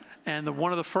 And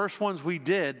one of the first ones we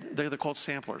did, they're called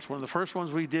samplers. One of the first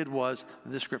ones we did was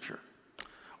this scripture.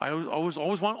 I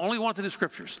only wanted to do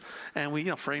scriptures. And we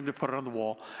framed it, put it on the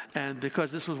wall. And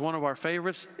because this was one of our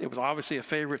favorites, it was obviously a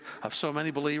favorite of so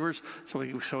many believers. So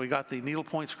we got the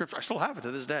needlepoint scripture. I still have it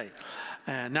to this day.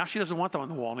 And now she doesn't want them on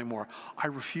the wall anymore. I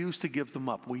refuse to give them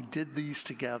up. We did these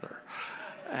together.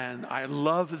 And I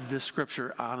love this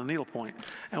scripture on a needlepoint.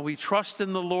 And we trust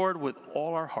in the Lord with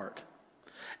all our heart.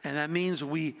 And that means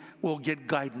we will get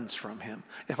guidance from Him.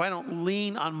 If I don't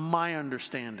lean on my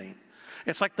understanding.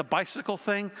 It's like the bicycle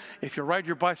thing. If you ride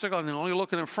your bicycle and you're only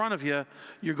looking in front of you,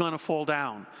 you're going to fall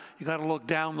down. You got to look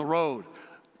down the road.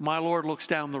 My Lord looks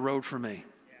down the road for me.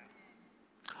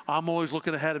 I'm always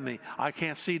looking ahead of me. I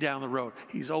can't see down the road.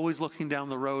 He's always looking down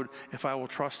the road if I will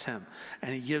trust Him.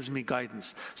 And He gives me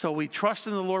guidance. So we trust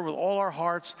in the Lord with all our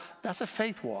hearts. That's a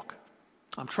faith walk.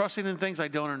 I'm trusting in things I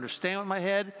don't understand with my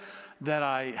head, that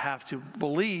I have to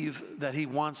believe that He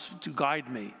wants to guide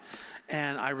me.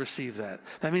 And I receive that.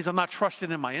 That means I'm not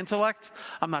trusting in my intellect.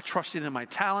 I'm not trusting in my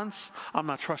talents. I'm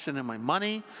not trusting in my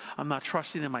money. I'm not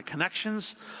trusting in my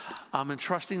connections. I'm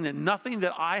entrusting that nothing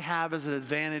that I have is an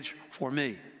advantage for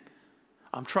me.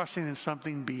 I'm trusting in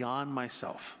something beyond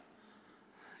myself.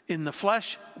 In the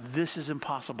flesh, this is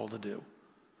impossible to do.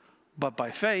 But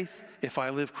by faith, if I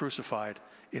live crucified,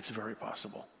 it's very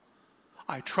possible.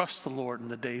 I trust the Lord in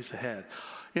the days ahead.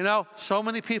 So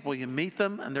many people, you meet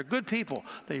them, and they're good people.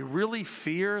 They really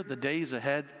fear the days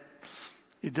ahead.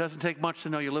 It doesn't take much to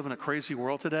know you live in a crazy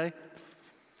world today.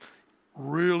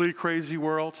 Really crazy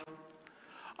world.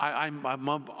 I'm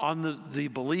on the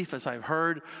belief, as I've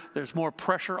heard, there's more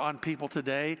pressure on people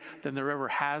today than there ever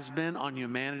has been on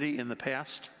humanity in the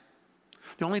past.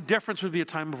 The only difference would be a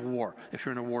time of war, if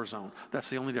you're in a war zone. That's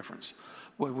the only difference,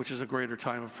 which is a greater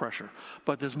time of pressure.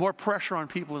 But there's more pressure on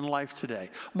people in life today.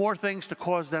 More things to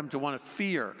cause them to want to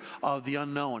fear of the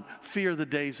unknown, fear the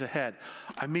days ahead.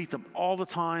 I meet them all the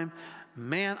time.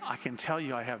 Man, I can tell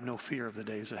you I have no fear of the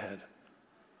days ahead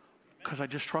because I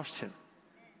just trust Him.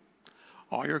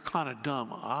 Oh, you're kind of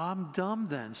dumb. I'm dumb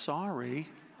then, sorry.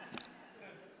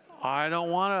 I don't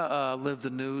want to live the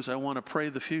news. I want to pray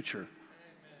the future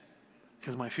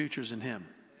because my future's in Him.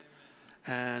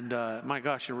 And my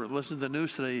gosh, you listen to the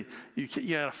news today, you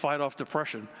got to fight off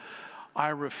depression. I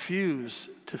refuse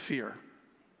to fear.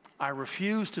 I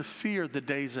refuse to fear the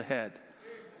days ahead.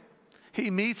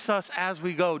 He meets us as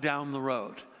we go down the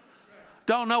road.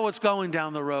 Don't know what's going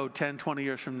down the road 10, 20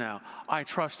 years from now. I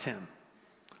trust Him.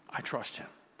 I trust Him.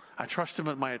 I trust Him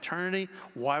with my eternity.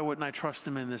 Why wouldn't I trust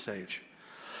Him in this age?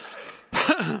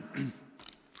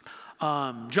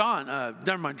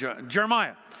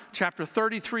 Jeremiah chapter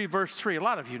 33, verse 3. A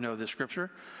lot of you know this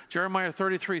scripture. Jeremiah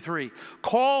 33, 3.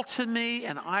 Call to me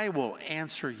and I will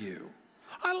answer you.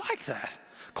 I like that.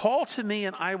 Call to me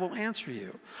and I will answer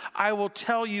you. I will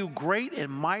tell you great and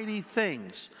mighty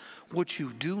things which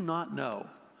you do not know.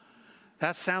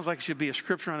 That sounds like it should be a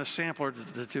scripture on a sampler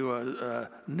to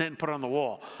knit and put on the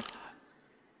wall.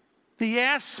 He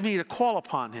asks me to call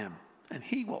upon Him, and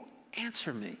He will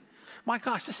answer me. My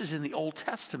gosh, this is in the Old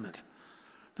Testament.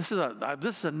 This is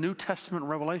a New Testament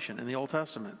revelation in the Old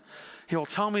Testament. He'll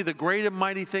tell me the great and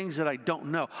mighty things that I don't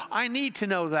know. I need to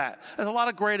know that. There's a lot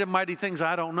of great and mighty things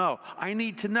I don't know. I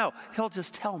need to know. He'll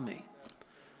just tell me.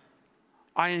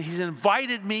 He's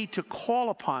invited me to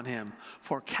call upon Him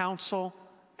for counsel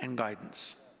and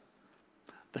guidance.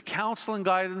 The counsel and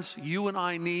guidance you and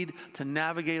I need to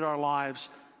navigate our lives,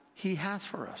 He has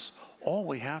for us. All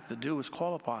we have to do is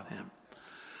call upon Him.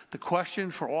 The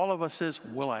question for all of us is,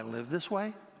 will I live this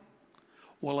way?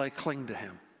 Will I cling to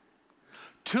him?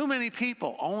 Too many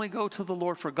people only go to the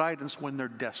Lord for guidance when they're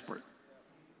desperate.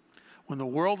 When the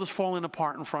world is falling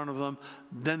apart in front of them,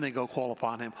 then they go call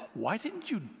upon him. Why didn't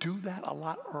you do that a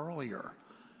lot earlier?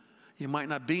 You might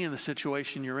not be in the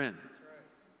situation you're in.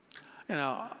 You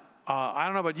know, I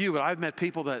don't know about you, but I've met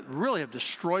people that really have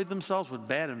destroyed themselves with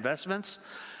bad investments.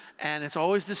 And it's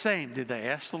always the same. Did they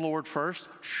ask the Lord first,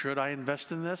 should I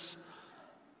invest in this?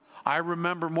 I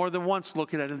remember more than once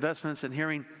looking at investments and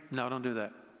hearing, no, don't do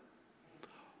that.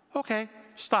 Okay,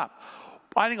 stop.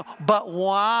 I didn't go, but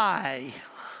why?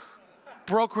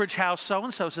 Brokerage house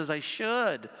so-and-so says I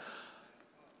should.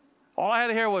 All I had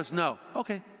to hear was no.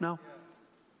 Okay, no.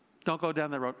 Don't go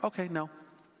down that road. Okay, no.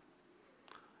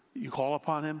 You call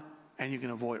upon him, and you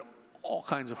can avoid all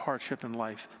kinds of hardship in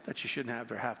life that you shouldn't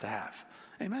have or have to have.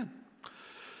 Amen.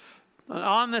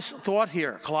 On this thought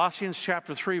here, Colossians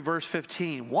chapter 3, verse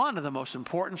 15, one of the most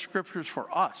important scriptures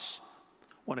for us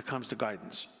when it comes to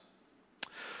guidance.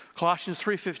 Colossians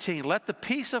 3:15, let the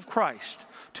peace of Christ,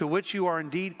 to which you are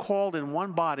indeed called in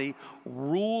one body,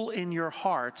 rule in your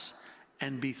hearts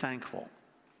and be thankful.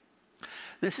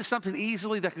 This is something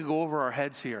easily that could go over our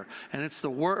heads here, and it's the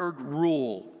word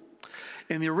rule.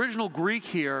 In the original Greek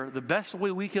here, the best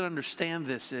way we can understand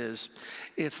this is,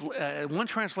 it's one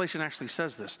translation actually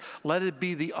says this, let it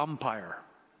be the umpire.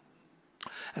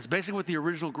 That's basically what the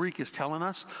original Greek is telling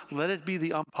us. Let it be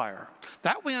the umpire.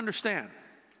 That we understand.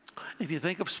 If you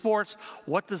think of sports,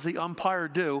 what does the umpire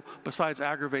do besides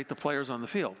aggravate the players on the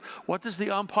field? What does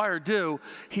the umpire do?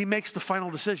 He makes the final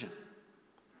decision.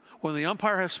 When the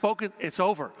umpire has spoken, it's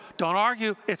over. Don't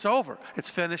argue, it's over. It's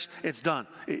finished, it's done.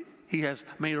 He has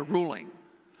made a ruling.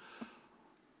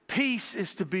 Peace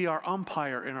is to be our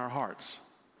umpire in our hearts.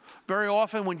 Very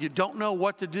often when you don't know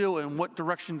what to do and what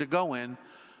direction to go in,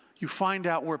 you find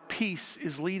out where peace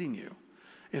is leading you.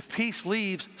 If peace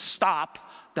leaves, stop.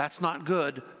 That's not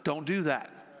good. Don't do that.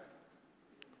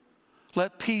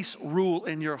 Let peace rule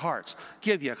in your hearts.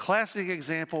 Give you a classic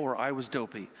example where I was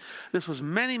dopey. This was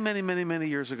many, many, many, many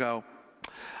years ago.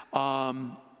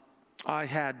 I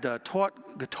had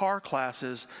taught guitar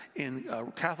classes in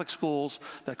Catholic schools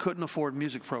that couldn't afford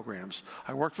music programs.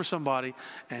 I worked for somebody,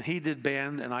 and he did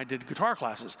band, and I did guitar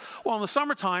classes. Well, in the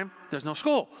summertime, there's no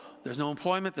school. There's no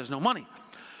employment. There's no money.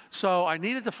 So I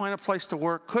needed to find a place to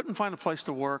work, couldn't find a place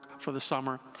to work for the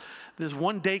summer. There's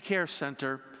one daycare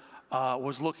center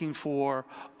was looking for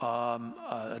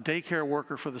a daycare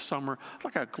worker for the summer,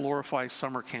 like a glorified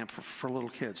summer camp for little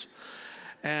kids.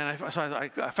 And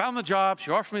I found the job.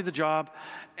 She offered me the job.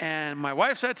 And my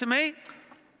wife said to me,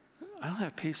 I don't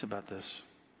have peace about this.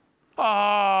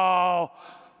 Oh,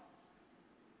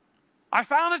 I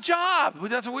found a job.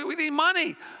 We need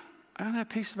money. I don't have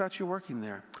peace about you working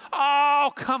there.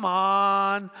 Oh, come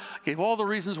on. Gave all the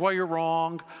reasons why you're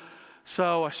wrong.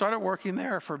 So I started working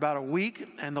there for about a week,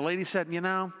 and the lady said, you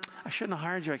know, I shouldn't have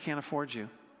hired you. I can't afford you.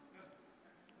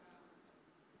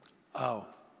 Oh,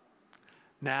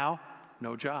 now,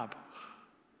 no job.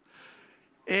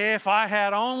 If I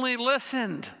had only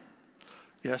listened,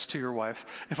 yes, to your wife,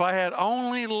 if I had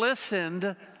only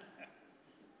listened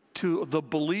to the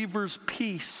believer's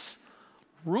peace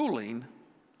ruling,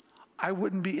 I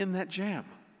wouldn't be in that jam.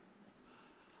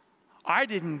 I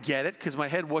didn't get it because my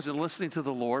head wasn't listening to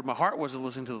the Lord. My heart wasn't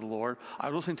listening to the Lord. I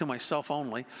was listening to myself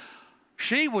only.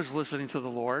 She was listening to the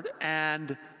Lord,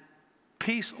 and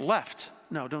peace left.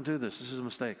 No, don't do this. This is a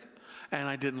mistake. And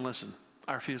I didn't listen.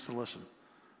 I refused to listen.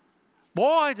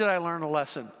 Boy, did I learn a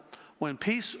lesson. When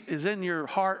peace is in your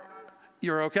heart,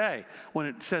 you're okay. When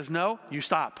it says no, you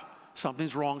stop.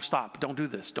 Something's wrong, stop. Don't do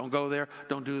this. Don't go there.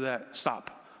 Don't do that.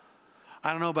 Stop. I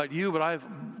don't know about you, but I've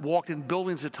walked in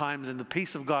buildings at times and the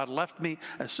peace of God left me.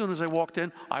 As soon as I walked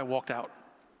in, I walked out.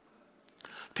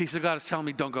 The peace of God is telling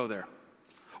me, don't go there.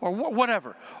 Or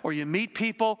whatever. Or you meet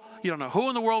people, you don't know who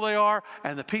in the world they are,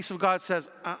 and the peace of God says,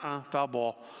 foul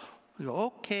ball. You go,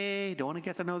 okay, don't want to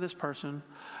get to know this person,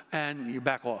 and you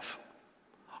back off.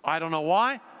 I don't know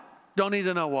why. Don't need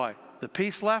to know why. The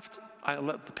peace left, I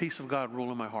let the peace of God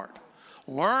rule in my heart.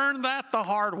 Learn that the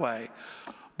hard way.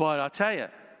 But I'll tell you,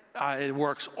 it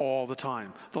works all the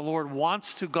time. The Lord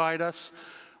wants to guide us.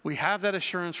 We have that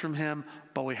assurance from him,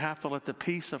 but we have to let the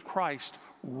peace of Christ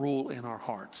rule in our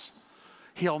hearts.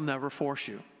 He'll never force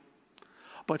you.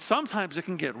 But sometimes it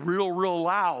can get real, real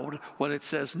loud when it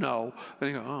says no. And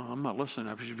you go, oh, I'm not listening.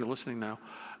 I should be listening now.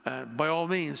 By all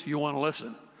means, you want to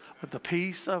listen. But the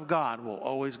peace of God will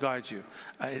always guide you.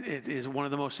 It is one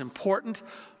of the most important,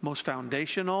 most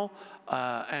foundational,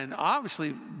 and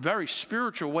obviously very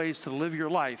spiritual ways to live your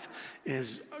life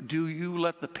is, do you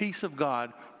let the peace of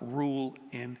God rule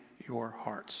in your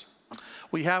hearts?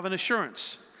 We have an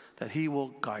assurance that he will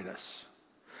guide us.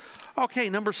 Okay,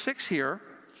 number 6 here,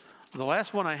 the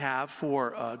last one I have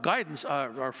for guidance,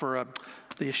 or for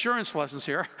the assurance lessons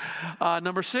here.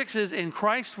 Number 6 is, in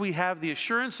Christ we have the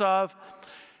assurance of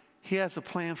he has a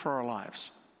plan for our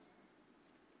lives.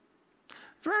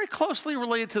 Very closely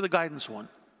related to the guidance one.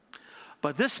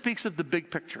 But this speaks of the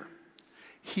big picture.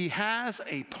 He has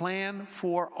a plan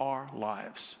for our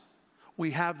lives. We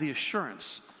have the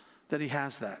assurance that he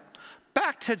has that.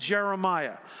 Back to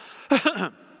Jeremiah.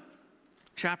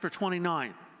 Chapter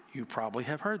 29. You probably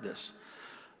have heard this.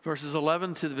 Verses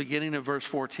 11 to the beginning of verse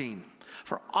 14.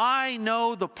 For I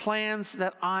know the plans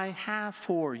that I have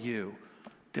for you,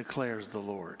 declares the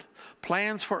Lord.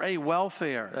 Plans for a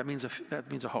welfare, that means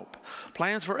a hope.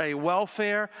 Plans for a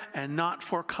welfare and not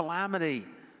for calamity,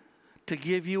 to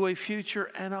give you a future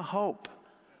and a hope.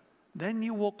 Then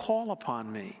you will call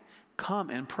upon me, come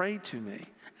and pray to me,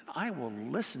 and I will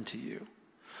listen to you.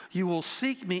 You will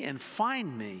seek me and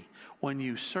find me when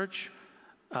you search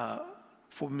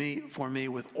for me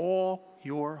with all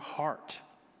your heart.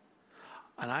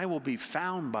 And I will be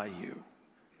found by you,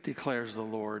 declares the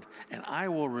Lord, and I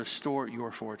will restore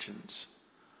your fortunes.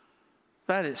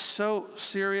 That is so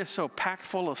serious, so packed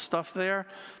full of stuff there.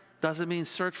 Doesn't mean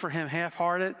search for him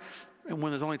half-hearted and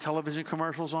when there's only television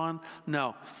commercials on.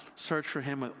 No, search for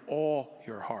him with all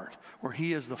your heart, where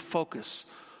he is the focus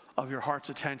of your heart's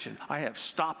attention. I have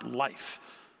stopped life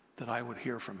that I would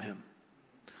hear from him.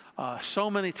 So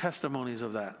many testimonies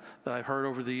of that I've heard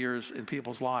over the years in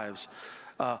people's lives.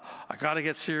 I got to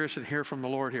get serious and hear from the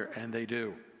Lord here, and they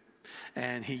do.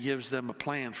 And he gives them a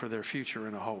plan for their future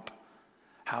and a hope.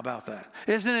 How about that?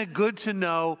 Isn't it good to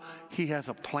know he has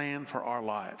a plan for our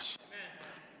lives?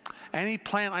 Any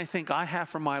plan I think I have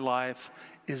for my life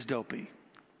is dopey.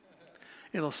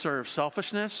 It'll serve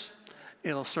selfishness.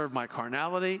 It'll serve my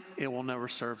carnality. It will never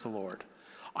serve the Lord.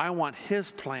 I want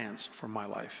his plans for my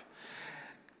life.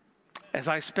 As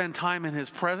I spend time in his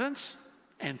presence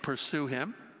and pursue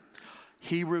him,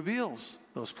 he reveals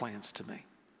those plans to me.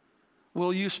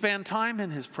 Will you spend time in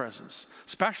his presence?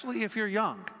 Especially if you're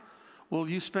young. Will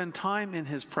you spend time in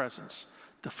his presence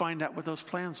to find out what those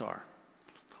plans are?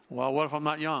 Well, what if I'm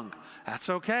not young? That's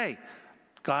okay.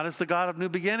 God is the God of new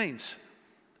beginnings.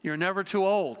 You're never too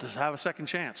old to have a second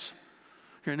chance.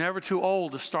 You're never too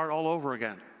old to start all over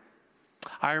again.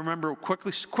 I remember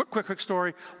quick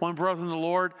story. One brother in the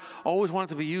Lord always wanted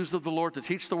to be used of the Lord to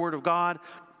teach the Word of God.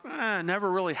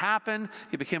 Never really happened.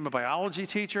 He became a biology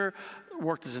teacher,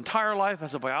 worked his entire life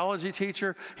as a biology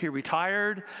teacher. He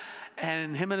retired,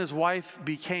 and him and his wife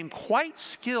became quite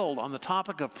skilled on the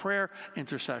topic of prayer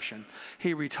intercession.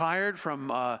 He retired from,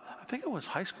 I think it was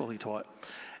high school he taught.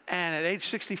 And at age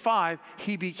 65,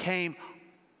 he became,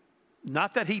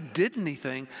 not that he did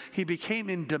anything, he became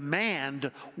in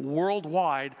demand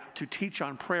worldwide to teach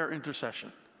on prayer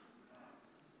intercession.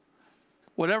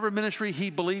 Whatever ministry he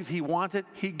believed he wanted,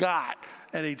 he got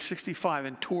at age 65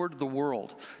 and toured the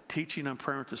world teaching on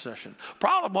prayer intercession.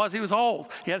 Problem was he was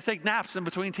old. He had to take naps in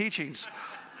between teachings.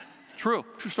 True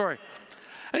story.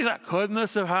 And he's like, couldn't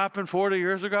this have happened 40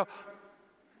 years ago?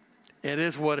 It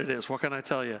is what it is. What can I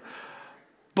tell you?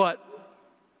 But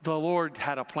the Lord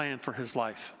had a plan for his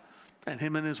life. And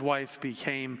him and his wife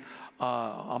became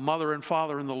a mother and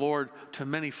father in the Lord to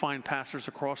many fine pastors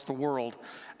across the world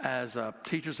as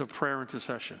teachers of prayer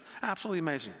intercession. Absolutely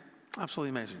amazing.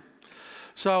 Absolutely amazing.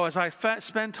 So as I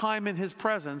spend time in his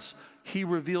presence, he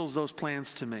reveals those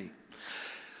plans to me.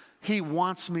 He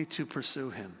wants me to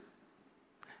pursue him.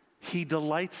 He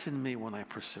delights in me when I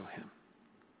pursue him.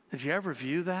 Did you ever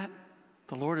view that?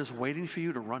 The Lord is waiting for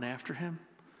you to run after him,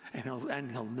 and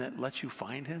he'll let you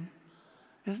find him.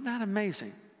 Isn't that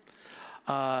amazing?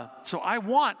 So I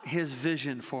want his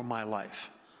vision for my life,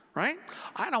 right?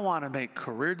 I don't want to make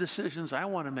career decisions. I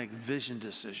want to make vision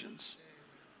decisions.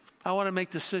 I want to make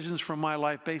decisions for my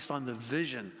life based on the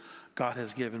vision God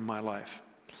has given my life.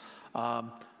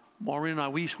 Maureen and I,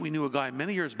 we knew a guy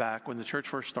many years back when the church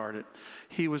first started.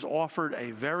 He was offered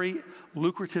a very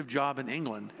lucrative job in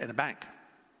England at a bank.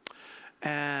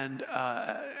 And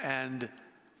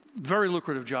very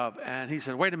lucrative job. And he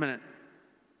said, wait a minute,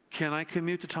 can I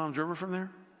commute to Toms River from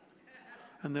there?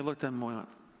 And they looked at him and went,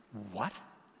 what?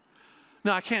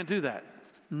 No, I can't do that.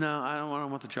 No, I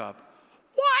don't want the job.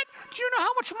 What? Do you know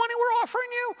how much money we're offering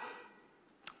you?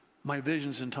 My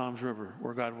vision's in Toms River,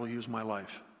 where God will use my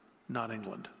life, not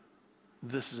England.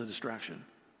 This is a distraction.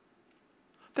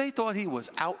 They thought he was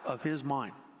out of his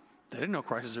mind. They didn't know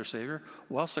Christ is their Savior.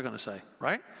 What else are they going to say,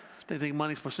 right? They think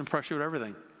money's supposed to impress you with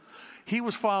everything. He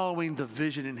was following the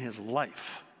vision in his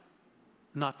life,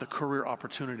 not the career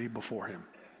opportunity before him.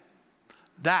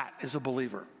 That is a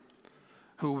believer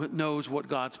who knows what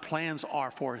God's plans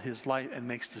are for his life and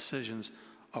makes decisions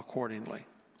accordingly.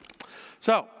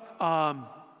 So,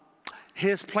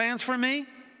 his plans for me,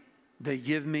 they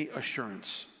give me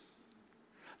assurance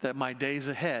that my days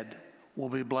ahead will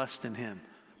be blessed in him.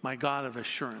 My God of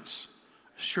assurance.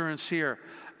 Assurance here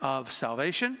of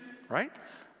salvation, right?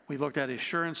 We looked at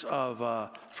assurance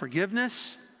of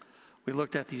forgiveness. We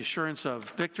looked at the assurance of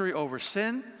victory over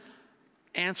sin,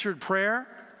 answered prayer,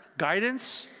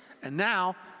 guidance, and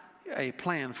now a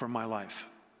plan for my life.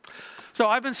 So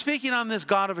I've been speaking on this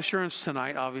God of assurance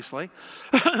tonight, obviously.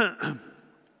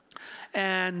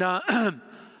 And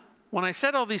when I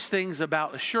said all these things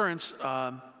about assurance,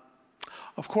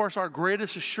 of course, our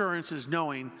greatest assurance is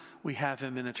knowing we have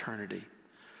him in eternity.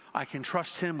 I can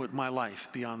trust him with my life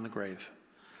beyond the grave.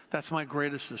 That's my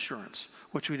greatest assurance,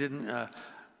 which we didn't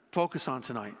focus on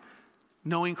tonight.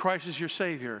 Knowing Christ is your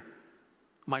Savior,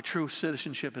 my true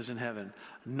citizenship is in heaven,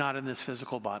 not in this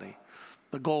physical body.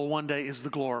 The goal one day is the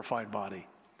glorified body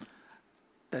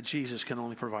that Jesus can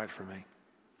only provide for me.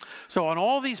 So on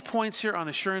all these points here on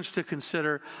assurance to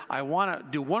consider, I want to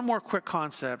do one more quick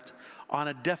concept on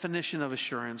a definition of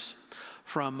assurance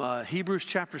from Hebrews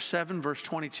chapter 7, verse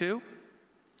 22.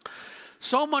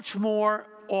 So much more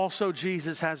also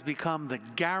Jesus has become the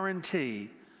guarantee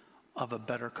of a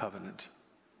better covenant.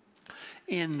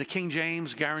 In the King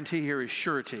James, guarantee here is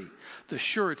surety, the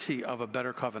surety of a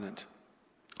better covenant.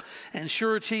 And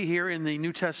surety here in the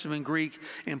New Testament Greek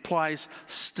implies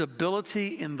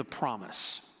stability in the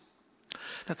promise.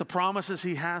 That the promises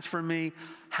he has for me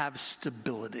have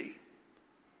stability.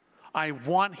 I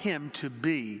want him to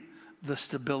be the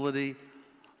stability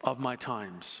of my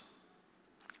times.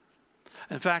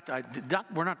 In fact,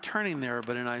 we're not turning there,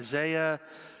 but in Isaiah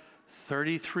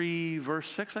 33, verse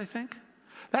 6, I think.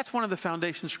 That's one of the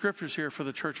foundation scriptures here for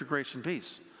the Church of Grace and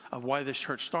Peace, of why this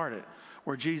church started.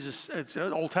 Where Jesus, it's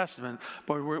Old Testament,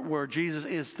 but where Jesus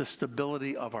is the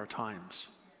stability of our times.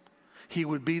 He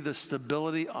would be the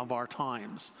stability of our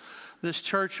times. This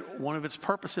church, one of its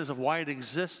purposes of why it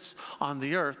exists on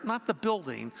the earth, not the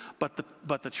building, but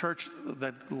the church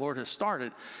that the Lord has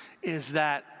started, is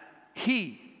that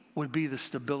he would be the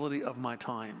stability of my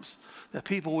times. That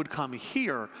people would come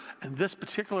here, and this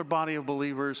particular body of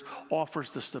believers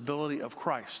offers the stability of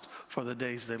Christ for the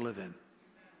days they live in.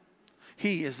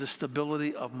 He is the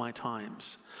stability of my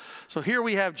times. So here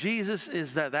we have Jesus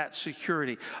is that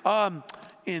security.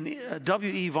 In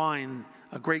W.E. Vine,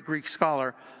 a great Greek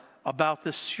scholar, about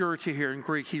this surety here in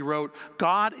Greek, he wrote,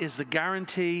 God is the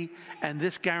guarantee, and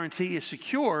this guarantee is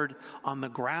secured on the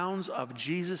grounds of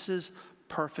Jesus'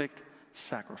 perfect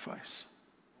sacrifice.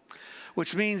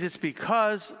 Which means it's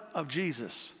because of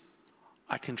Jesus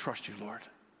I can trust you, Lord.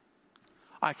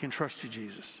 I can trust you,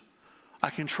 Jesus. I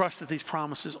can trust that these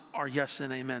promises are yes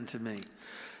and amen to me.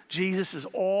 Jesus is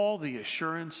all the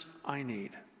assurance I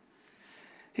need.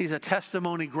 He's a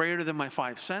testimony greater than my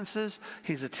five senses.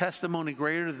 He's a testimony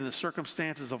greater than the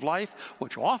circumstances of life,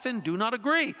 which often do not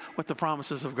agree with the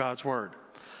promises of God's word.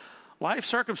 Life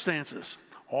circumstances.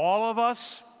 All of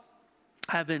us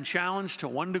have been challenged to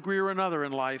one degree or another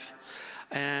in life,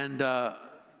 and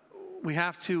we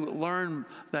have to learn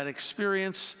that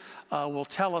experience will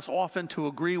tell us often to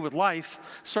agree with life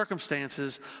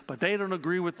circumstances, but they don't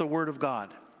agree with the Word of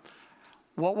God.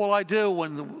 What will I do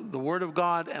when the Word of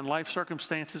God and life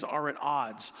circumstances are at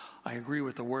odds? I agree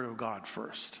with the Word of God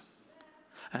first.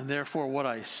 And therefore, what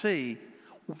I see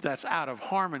that's out of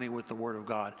harmony with the Word of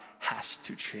God has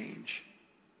to change.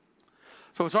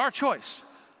 So it's our choice.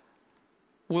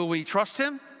 Will we trust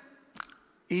him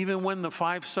even when the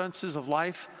five senses of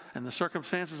life and the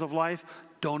circumstances of life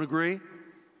don't agree?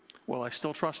 Will I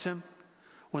still trust him?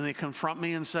 When they confront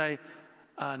me and say,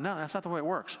 no, that's not the way it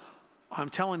works. I'm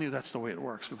telling you that's the way it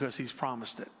works because he's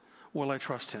promised it. Will I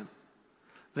trust him?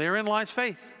 Therein lies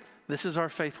faith. This is our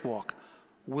faith walk.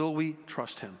 Will we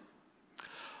trust him?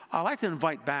 I'd like to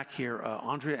invite back here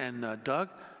Andrea and Doug,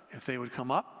 if they would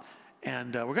come up.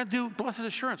 And we're going to do Blessed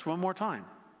Assurance one more time.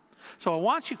 So I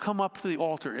want you to come up to the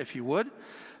altar, if you would,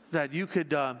 that you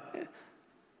could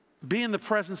be in the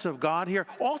presence of God here.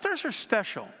 Altars are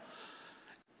special.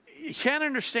 You can't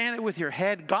understand it with your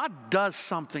head. God does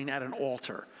something at an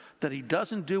altar that he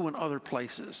doesn't do in other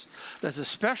places. There's a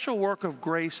special work of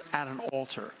grace at an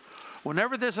altar.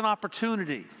 Whenever there's an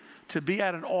opportunity to be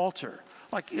at an altar,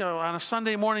 Like, on a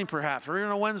Sunday morning perhaps, or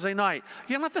even a Wednesday night.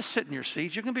 You don't have to sit in your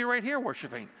seats. You can be right here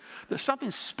worshiping. There's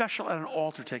something special at an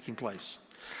altar taking place.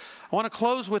 I want to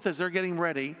close with, as they're getting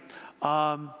ready,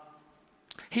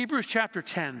 Hebrews chapter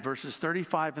 10, verses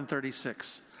 35 and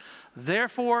 36.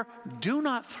 Therefore, do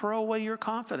not throw away your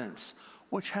confidence,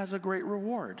 which has a great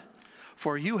reward,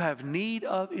 for you have need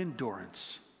of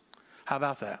endurance. How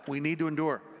about that? We need to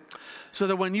endure, so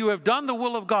that when you have done the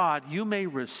will of God, you may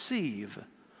receive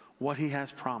what he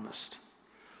has promised.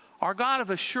 Our God of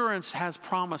assurance has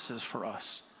promises for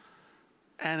us.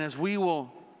 And as we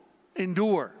will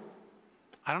endure,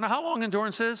 I don't know how long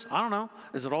endurance is. I don't know.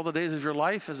 Is it all the days of your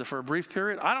life? Is it for a brief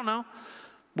period? I don't know.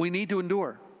 We need to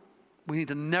endure. We need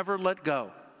to never let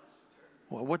go.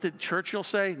 Well, what did Churchill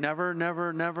say? Never,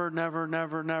 never, never, never,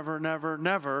 never, never, never,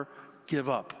 never give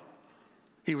up.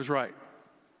 He was right.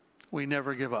 We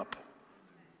never give up.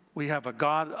 We have a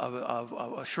God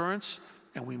of assurance,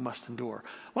 and we must endure.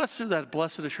 Let's do that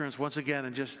blessed assurance once again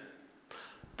and just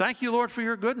thank you, Lord, for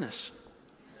your goodness.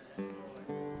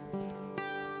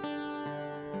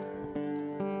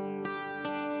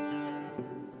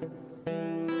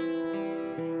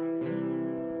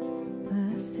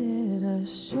 Blessed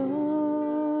assurance,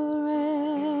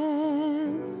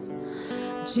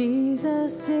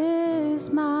 Jesus is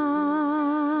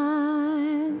mine.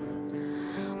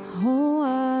 Oh,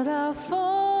 what a foretaste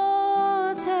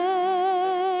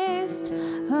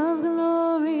of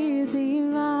glory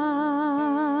divine,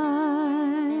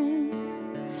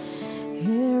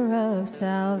 heir of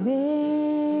salvation,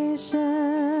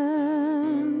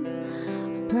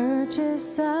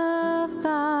 purchase of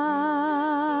God,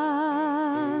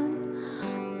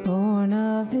 born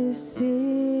of his Spirit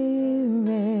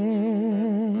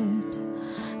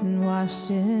and washed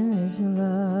in his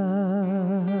blood.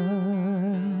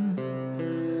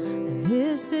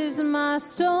 This is my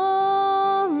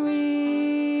story,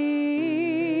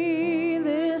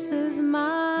 this is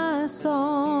my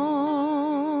song,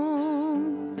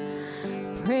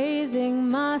 praising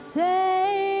my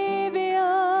Savior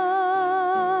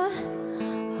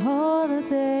all the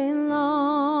day long.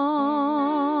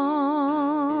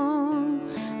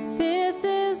 This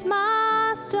is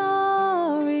my story,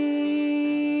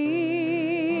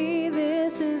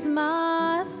 this is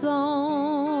my song,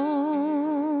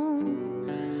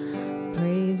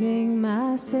 praising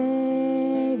my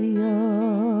Savior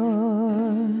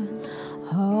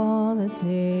all the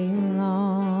day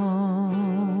long.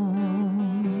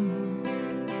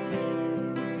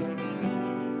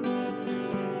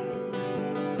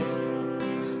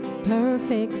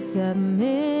 Perfect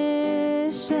submission,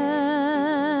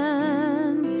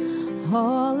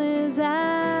 all is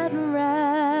at rest.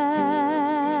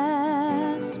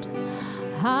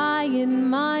 I in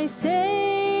my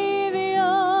Savior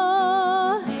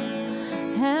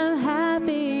am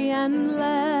happy and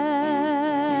blessed,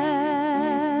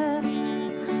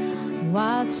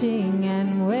 watching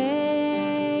and waiting,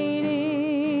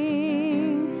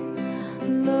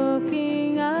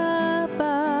 looking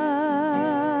above,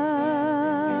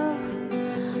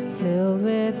 filled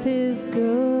with his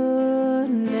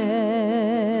goodness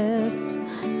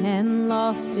and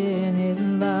lost in his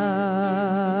love.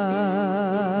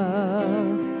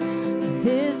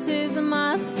 This is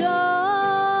my story,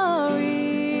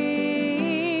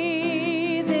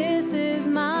 this is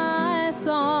my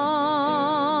song,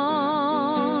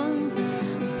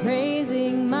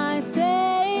 praising my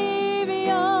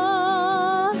Savior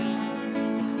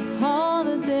all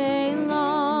the day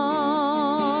long.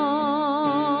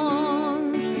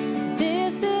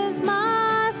 This is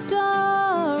my story,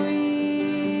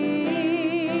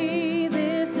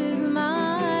 this is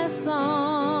my song,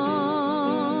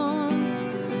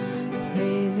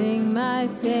 praising my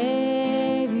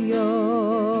Savior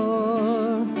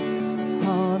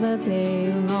all the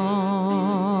day long.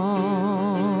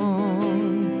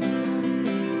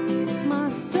 It's my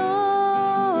story,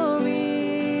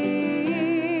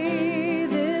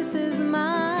 this is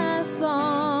my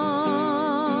song,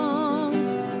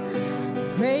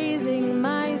 praising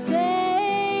my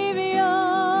Savior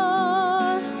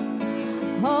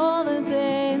all the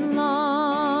day long.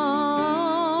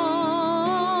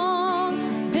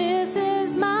 This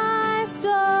is my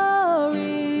story,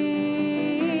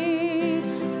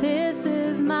 this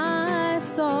is my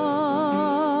song,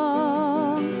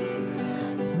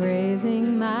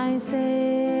 praising my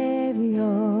Savior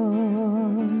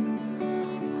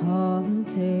all the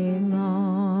day long.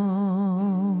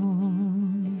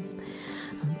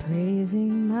 I'm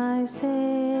praising my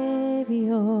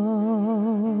Savior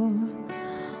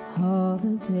all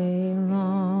the day long.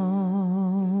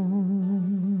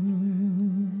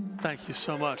 Thank you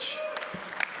so much.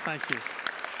 Thank you.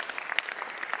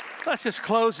 Let's just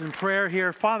close in prayer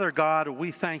here. Father God, we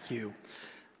thank you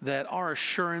that our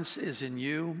assurance is in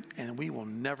you and we will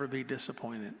never be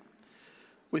disappointed.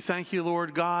 We thank you,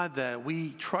 Lord God, that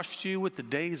we trust you with the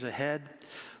days ahead.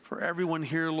 For everyone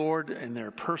here, Lord, in their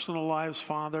personal lives,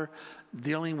 Father,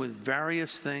 dealing with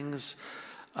various things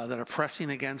that are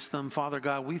pressing against them, Father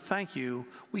God, we thank you.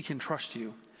 We can trust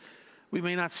you. We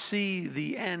may not see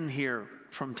the end here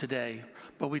from today,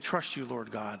 but we trust you,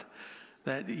 Lord God,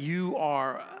 that you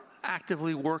are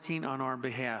actively working on our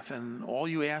behalf. And all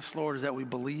you ask, Lord, is that we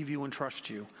believe you and trust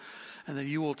you, and that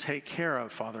you will take care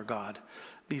of, Father God,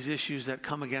 these issues that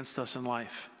come against us in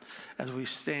life as we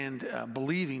stand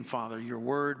believing, Father, your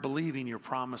word, believing your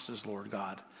promises, Lord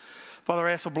God. Father,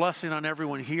 I ask a blessing on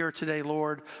everyone here today,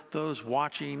 Lord, those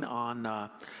watching on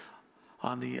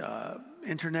the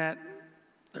internet,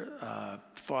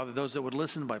 Father, those that would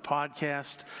listen by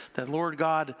podcast, that, Lord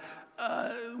God,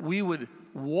 we would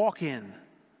walk in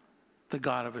the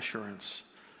God of assurance,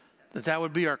 that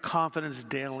would be our confidence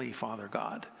daily, Father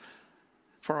God.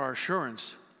 For our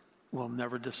assurance will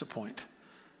never disappoint.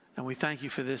 And we thank you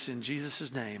for this in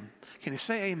Jesus' name. Can you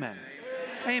say amen?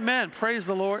 Amen. Amen. Praise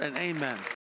the Lord and amen.